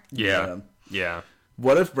them more. Yeah.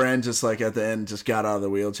 What if Bran just like at the end just got out of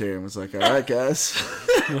the wheelchair and was like, all right, guys,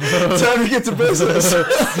 time to get to business.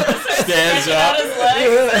 Stands up.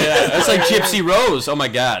 Yeah, that's like Gypsy Rose. Oh my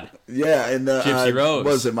God. Yeah, and Gypsy Rose.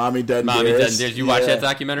 What was it, Mommy Dead and Mommy Dearest? Dead and Dearest. You watch that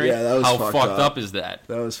documentary? Yeah, that was How fucked up is that?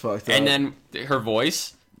 That was fucked up. And then her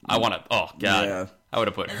voice, I want to, oh God. Yeah. I would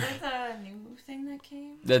have put Is her. that the new thing that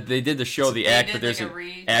came? That they did the show, The Act, but there's like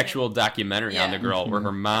an actual documentary on the girl where Mm-hmm.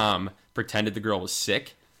 her mom pretended the girl was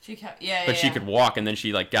sick, She but she could walk, and then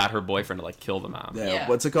she like got her boyfriend to like kill the mom. Yeah.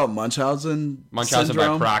 What's it called? Munchausen by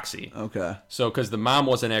syndrome? proxy. Okay. So, because the mom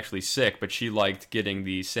wasn't actually sick, but she liked getting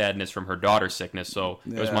the sadness from her daughter's sickness, so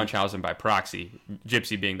it was Munchausen by proxy.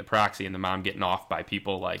 Gypsy being the proxy, and the mom getting off by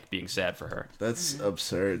people like being sad for her. That's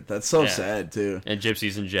absurd. That's so sad too. And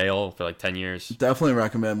Gypsy's in jail for like 10 years. Definitely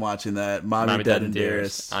recommend watching that. Mommy Dead and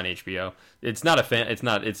Dearest on HBO. It's not a fan. It's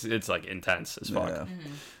not. It's like intense as fuck. Yeah.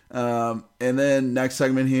 And then next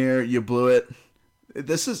segment here, you blew it.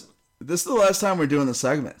 This is the last time we're doing the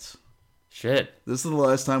segments. Shit. This is the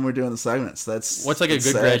last time we're doing the segments. What's like a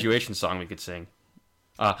good graduation song we could sing?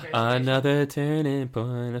 Another turning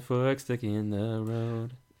point, a fork stuck in the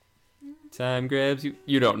road. Time grabs you.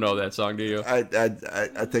 You don't know that song, do you? I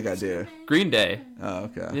think I do. Green Day. Oh,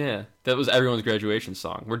 okay. Yeah, that was everyone's graduation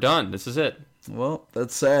song. We're done. This is it. Well,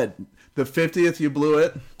 that's sad. The 50th, you blew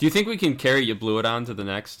it. Do you think we can carry You Blew It on to the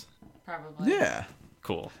next? Probably. Yeah.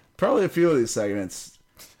 Cool. Probably a few of these segments.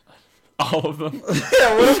 All of them.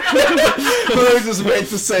 Yeah, what if we just make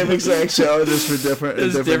the same exact show just for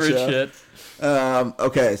different shit.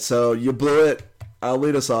 Okay, so you blew it. I'll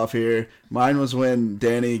lead us off here. Mine was when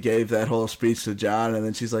Dany gave that whole speech to Jon, and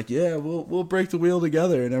then she's like, "Yeah, we'll break the wheel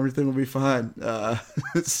together, and everything will be fine."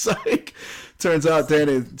 It's like, turns out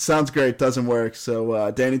Dany sounds great, doesn't work. So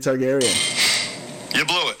Dany Targaryen, you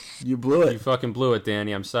blew it. You blew it. You fucking blew it,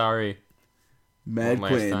 Dany. I'm sorry. Mad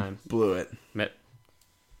Queen blew it.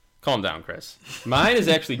 Calm down, Chris. Mine is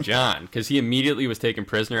actually Jon, because he immediately was taken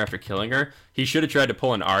prisoner after killing her. He should have tried to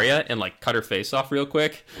pull an Arya and like cut her face off real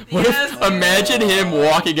quick. Imagine him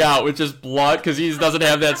walking out with just blood, because he doesn't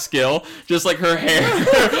have that skill. Just like her hair.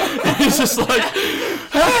 He's just like,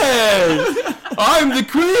 hey, I'm the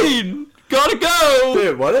queen. Gotta go.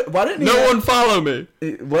 Dude, why didn't no one follow me?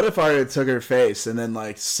 What if Arya took her face and then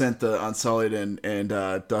like sent the Unsullied and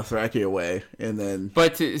Dothraki away, and then?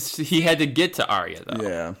 But he had to get to Arya though.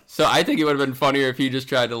 Yeah. So I think it would have been funnier if he just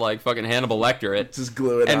tried to like fucking Hannibal Lecter it, just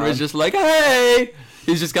glue it and on. was just like, hey.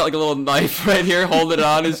 He's just got like a little knife right here, holding it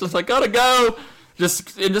on. He's just like, gotta go.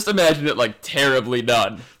 Just imagine it like terribly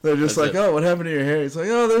done. They're just like, oh, what happened to your hair? He's like,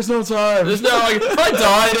 oh, there's no time. There's no, like, I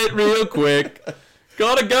dyed it real quick.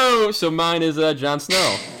 Gotta go. So mine is Jon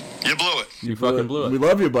Snow. You blew it. You fucking blew it. We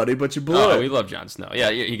love you, buddy, but you blew it. Oh, we love Jon Snow.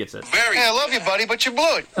 Yeah, he gets it. I love you, buddy, but you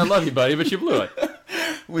blew it. I love you, buddy, but you blew it.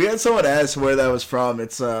 We had someone ask where that was from.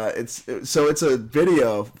 It's a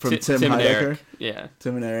video from Tim Heidecker. Eric. Yeah.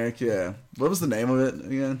 Tim and Eric, yeah. What was the name of it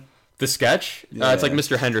again? The sketch? Yeah. It's like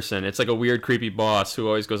Mr. Henderson. It's like a weird, creepy boss who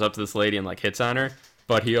always goes up to this lady and like hits on her,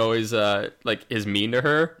 but he always like is mean to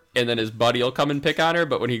her, and then his buddy will come and pick on her,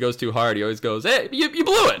 but when he goes too hard, he always goes, "Hey, you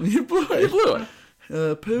blew it. You blew it. You blew it."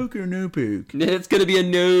 Pook or no pook? It's gonna be a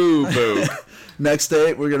no pook. Next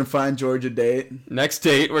date, we're gonna find Georgia date. Next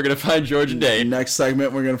date, we're gonna find Georgia date. Next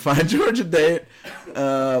segment, we're gonna find Georgia date.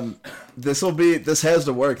 This has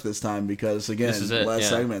to work this time because again, This is it, last yeah.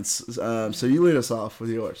 segments. So you lead us off with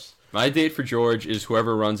yours. My date for George is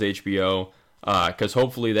whoever runs HBO, because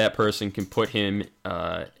hopefully that person can put him,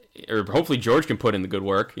 or hopefully George can put in the good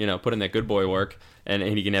work, put in that good boy work, and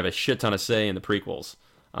he can have a shit ton of say in the prequels.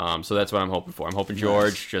 So that's what I'm hoping for. I'm hoping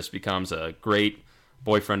George just becomes a great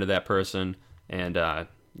boyfriend to that person, and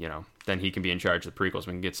then he can be in charge of the prequels.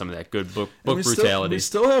 We can get some of that good book brutality. We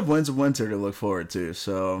still have Winds of Winter to look forward to.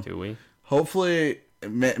 So do we? Hopefully,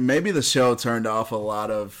 maybe the show turned off a lot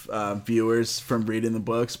of viewers from reading the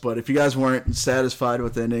books. But if you guys weren't satisfied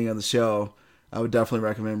with the ending of the show, I would definitely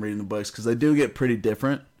recommend reading the books because they do get pretty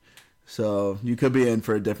different. So you could be in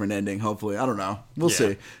for a different ending, hopefully. I don't know. We'll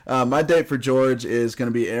see. My date for George is going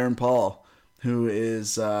to be Aaron Paul, who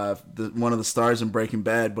is one of the stars in Breaking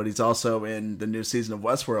Bad, but he's also in the new season of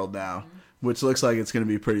Westworld now, which looks like it's going to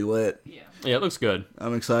be pretty lit. Yeah, it looks good.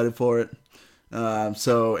 I'm excited for it.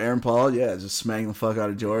 So Aaron Paul, just smacking the fuck out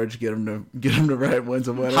of George, get him to write Winds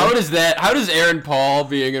of Winter. How does Aaron Paul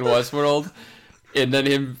being in Westworld and then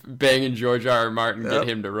him banging George R. R. Martin get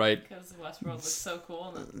him to write? Because Westworld looks so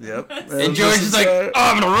cool. Yep. And George is like,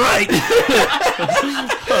 I'm gonna write.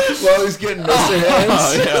 While he's getting Mr. Hands.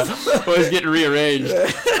 Oh yeah. While he's getting rearranged.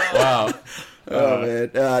 Wow. Oh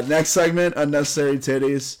man. Next segment, unnecessary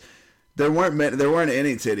titties. There weren't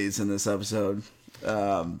any titties in this episode.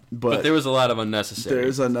 But there was a lot of unnecessary.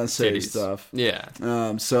 There's unnecessary titties. stuff.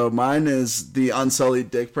 Yeah. So mine is the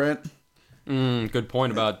unsullied dick print. Good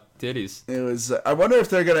point about titties. It was. I wonder if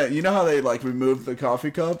they're gonna. You know how they like remove the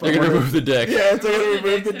coffee cup? They're gonna remove the dick. Yeah, they're gonna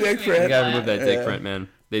remove the dick print. They gotta remove that dick print, man.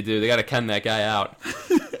 They do. They gotta ken that guy out.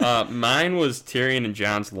 Mine was Tyrion and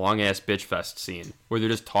Jon's long ass bitch fest scene where they're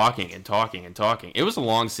just talking and talking and talking. It was a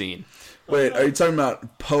long scene. Wait, are you talking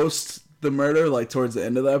about post the murder, like towards the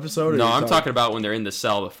end of the episode? No, I'm talking about when they're in the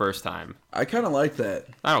cell the first time. I kind of like that.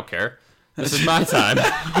 I don't care. This is my time.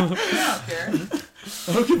 I don't care.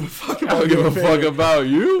 I don't give a fuck about I don't give a fuck about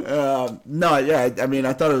you. No, yeah, I mean,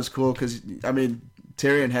 I thought it was cool because, I mean,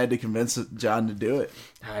 Tyrion had to convince Jon to do it.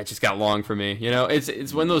 It just got long for me.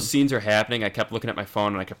 It's when those scenes are happening, I kept looking at my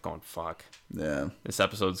phone and I kept going, fuck. Yeah. This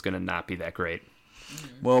episode's going to not be that great.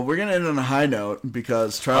 Well, we're going to end on a high note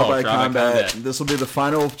because Trial by Combat, this will be the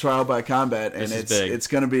final Trial by Combat, and it's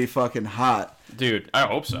going to be fucking hot. Dude, I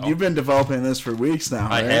hope so. You've been developing this for weeks now,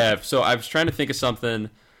 right? I have. So I was trying to think of something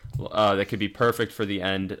that could be perfect for the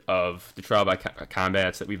end of the Trial by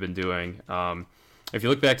Combats that we've been doing. If you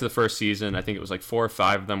look back to the first season, I think it was like 4 or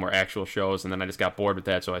 5 of them were actual shows, and then I just got bored with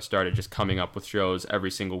that, so I started just coming up with shows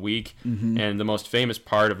every single week. Mm-hmm. And the most famous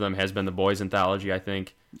part of them has been the Boys Anthology, I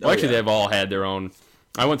think. Well, actually, they've all had their own.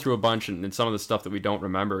 I went through a bunch, and some of the stuff that we don't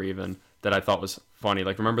remember even that I thought was funny.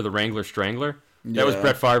 Like, remember the Wrangler Strangler? That was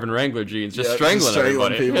Brett Favre and Wrangler jeans, just strangling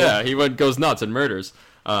everybody. People. Yeah, he goes nuts and murders.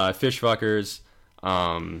 Fishfuckers,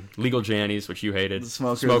 Legal Jannies, which you hated,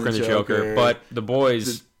 Smoker and the Joker. But the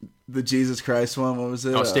boys... The Jesus Christ one, what was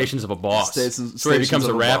it? Oh, Stations of a Boss. Stations where he becomes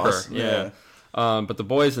a rapper. Boss. Yeah. But the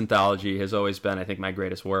Boys Anthology has always been, I think, my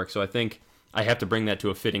greatest work. So I think I have to bring that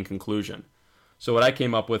to a fitting conclusion. So what I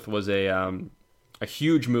came up with was a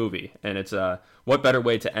huge movie. And it's what better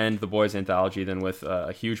way to end the Boys Anthology than with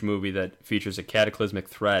a huge movie that features a cataclysmic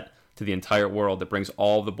threat to the entire world that brings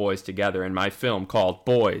all the boys together in my film called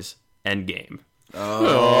Boys Endgame.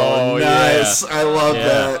 Oh, nice. Yeah. I love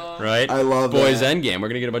that. Right? I love Boys that. Endgame. We're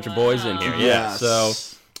going to get a bunch of boys in here. Yeah. So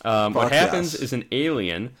what happens is an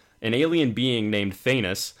alien being named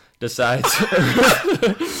Thanos decides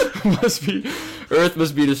Earth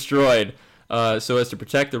must be destroyed so as to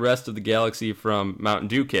protect the rest of the galaxy from Mountain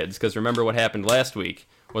Dew kids. Because remember what happened last week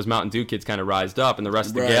was Mountain Dew kids kind of rised up, and the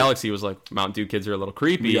rest of the galaxy was like, Mountain Dew kids are a little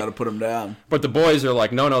creepy. You got to put them down. But the boys are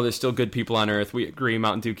like, no, there's still good people on Earth. We agree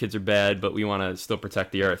Mountain Dew kids are bad, but we want to still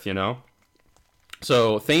protect the Earth, So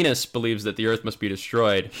Thanos believes that the Earth must be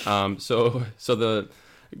destroyed. So the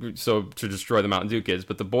so to destroy the Mountain Dew kids.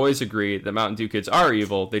 But the boys agree that Mountain Dew kids are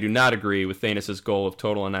evil. They do not agree with Thanos' goal of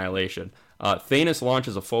total annihilation. Thanos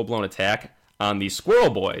launches a full-blown attack on the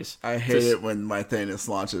Squirrel Boys. I hate it when my Thanos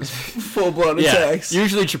launches full-blown attacks.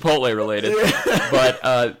 Usually Chipotle related. But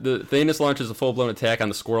the Thanos launches a full-blown attack on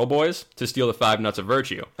the Squirrel Boys to steal the 5 Nuts of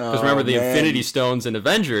Virtue. Because remember the Infinity Stones in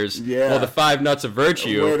Avengers? Yeah. Well, the 5 Nuts of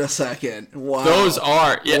Virtue. Wait a second. Wow. Those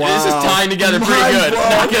are... Yeah, Wow. this is tying together pretty good.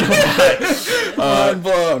 Not gonna lie. Mind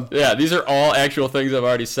blown. Yeah, these are all actual things I've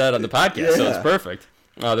already said on the podcast, so Yeah. it's perfect.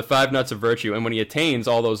 The 5 Nuts of Virtue, and when he attains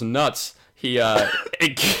all those nuts, he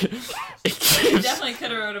it gives, Definitely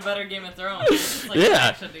could have wrote a better Game of Thrones. Just, like, yeah,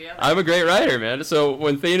 mashed it together. I'm a great writer, man. So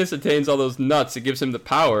when Thanos attains all those nuts, it gives him the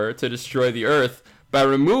power to destroy the Earth by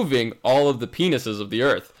removing all of the penises of the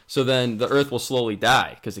Earth. So then the Earth will slowly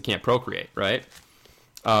die because it can't procreate, right?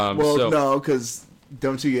 No, because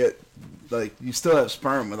don't you get, like, you still have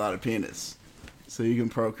sperm without a penis. So you can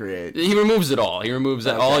procreate. He removes it all. He removes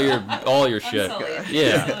all your shit. Silly.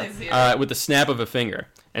 Yeah. Silly. With the snap of a finger.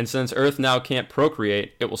 And since Earth now can't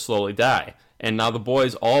procreate, it will slowly die. And now the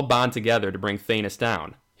boys all bond together to bring Thanos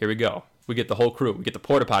down. Here we go. We get the whole crew. We get the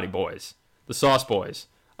Porta Potty Boys, the Sauce Boys.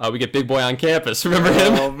 We get Big Boy on Campus. Remember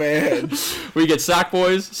him? Oh, man. We get Sock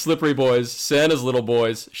Boys, Slippery Boys, Santa's Little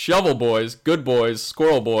Boys, Shovel Boys, Good Boys,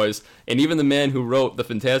 Squirrel Boys, and even the man who wrote the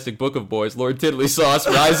fantastic book of boys, Lord Tiddly Sauce,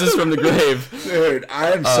 rises from the grave. Dude,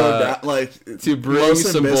 I am so down. Like, to bring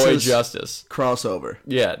Most some and boy Mrs. justice. Crossover.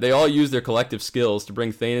 Yeah, they all use their collective skills to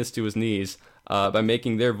bring Thanos to his knees by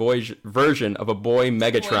making their version of a boy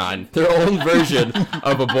Megatron. Their own version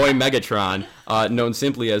of a boy Megatron, known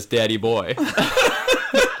simply as Daddy Boy.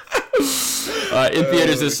 In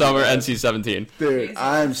theaters this summer, NC-17. Dude,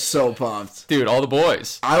 I'm so pumped. Dude, all the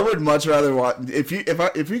boys. I would much rather watch if you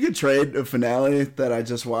could trade a finale that I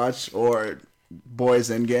just watched or Boys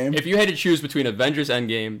Endgame. If you had to choose between Avengers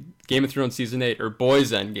Endgame, Game of Thrones Season 8, or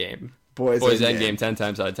Boys Endgame, Boys Endgame 10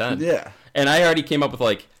 times out of 10. Yeah. And I already came up with,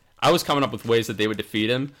 like, I was coming up with ways that they would defeat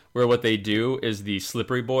him, where what they do is the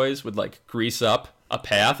Slippery Boys would, like, grease up a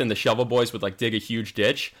path, and the Shovel Boys would, like, dig a huge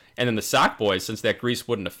ditch, and then the Sock Boys, since that grease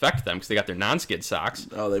wouldn't affect them because they got their non-skid socks.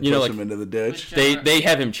 Oh, they push them into the ditch. They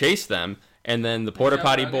have him chase them, and then the Porta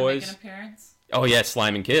Potty Boys. Make an appearance? Oh yeah,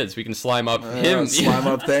 sliming kids. We can slime up him. Slime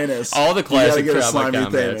up Thanos. All the classic you gotta get a Traveler slimy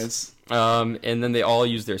combats. Thanos. And then they all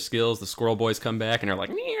use their skills. The Squirrel Boys come back and they're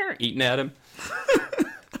like, "Near," eating at him.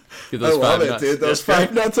 I love it, dude. Those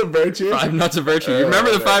 5 Nuts of Virtue. 5 Nuts of Virtue. You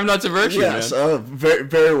remember the 5 Nuts of Virtue, Yes, man? very,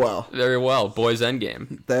 very well. Very well. Boys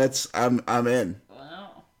Endgame. I'm in.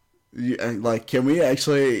 Wow. Like, can we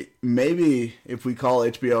actually, maybe if we call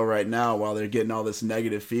HBO right now while they're getting all this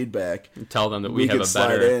negative feedback, Tell them that we have could a slide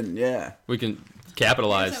better. in. Yeah. We can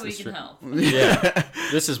capitalize. That's how we can help. Yeah.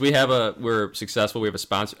 We're successful. We have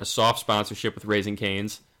a soft sponsorship with Raising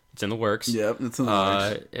Cane's. It's in the works. Yep, it's in the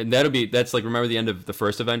works. And that's like, remember the end of the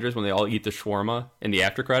first Avengers when they all eat the shawarma in the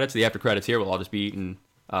after credits? The after credits here will all just be eating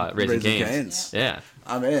Raising Cane's. Yeah.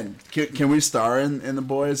 I'm in. Can we star in the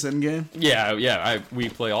Boys Endgame? Yeah. We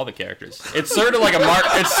play all the characters. It's sort of like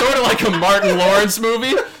a Martin Lawrence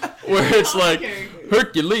movie where it's like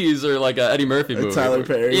Hercules or like a Eddie Murphy movie. Tyler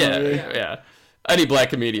Perry Yeah, movie. yeah. Any black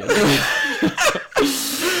comedian.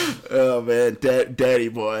 Oh man, Daddy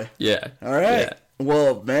Boy. Yeah. All right. Yeah.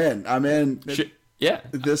 Well, man, I'm in. Yeah.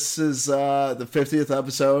 This is the 50th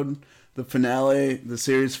episode, the finale, the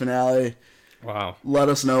series finale. Wow. Let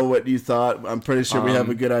us know what you thought. I'm pretty sure we have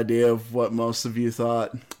a good idea of what most of you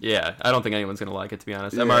thought. Yeah, I don't think anyone's gonna like it, to be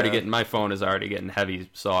honest. Yeah. My phone is already getting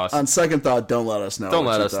heavy sauce. On second thought, don't let us know. Don't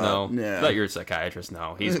what let you us thought. know. Yeah. Let your psychiatrist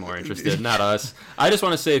know. He's more interested, not us. I just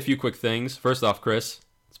want to say a few quick things. First off, Chris,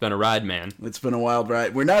 it's been a ride, man. It's been a wild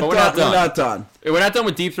ride. We're not done. We're not done. We're not done. We're not done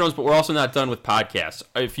with Deep Thrones, but we're also not done with podcasts.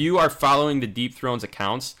 If you are following the Deep Thrones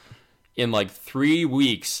accounts, in like 3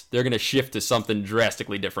 weeks, they're going to shift to something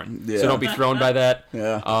drastically different. Yeah. So don't be thrown by that.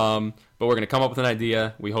 Yeah. But we're going to come up with an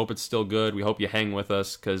idea. We hope it's still good. We hope you hang with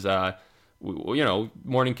us because,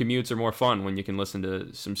 morning commutes are more fun when you can listen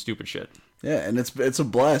to some stupid shit. Yeah, and it's a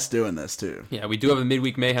blast doing this too. Yeah, we do have a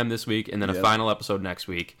midweek mayhem this week, and then a final episode next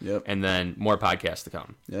week, and then more podcasts to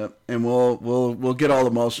come. Yep, and we'll get all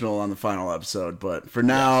emotional on the final episode, but for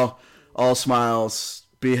now, all smiles.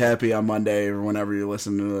 Be happy on Monday or whenever you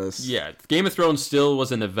listen to this. Yeah, Game of Thrones still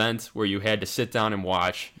was an event where you had to sit down and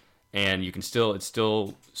watch, and it's still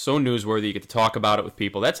so newsworthy. You get to talk about it with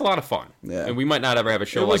people. That's a lot of fun. Yeah. And we might not ever have a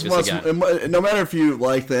show like this again. No matter if you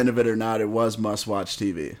like the end of it or not, it was must-watch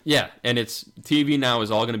TV. Yeah, and it's TV now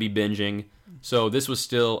is all going to be binging. So this was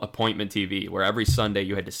still appointment TV, where every Sunday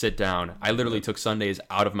you had to sit down. I literally took Sundays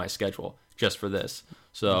out of my schedule just for this.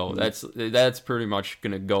 So that's pretty much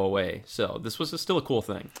going to go away. So this was still a cool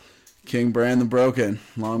thing. King Bran the Broken,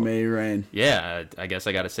 long may you reign. Yeah, I guess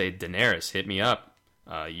I got to say, Daenerys, hit me up.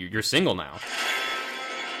 You're single now.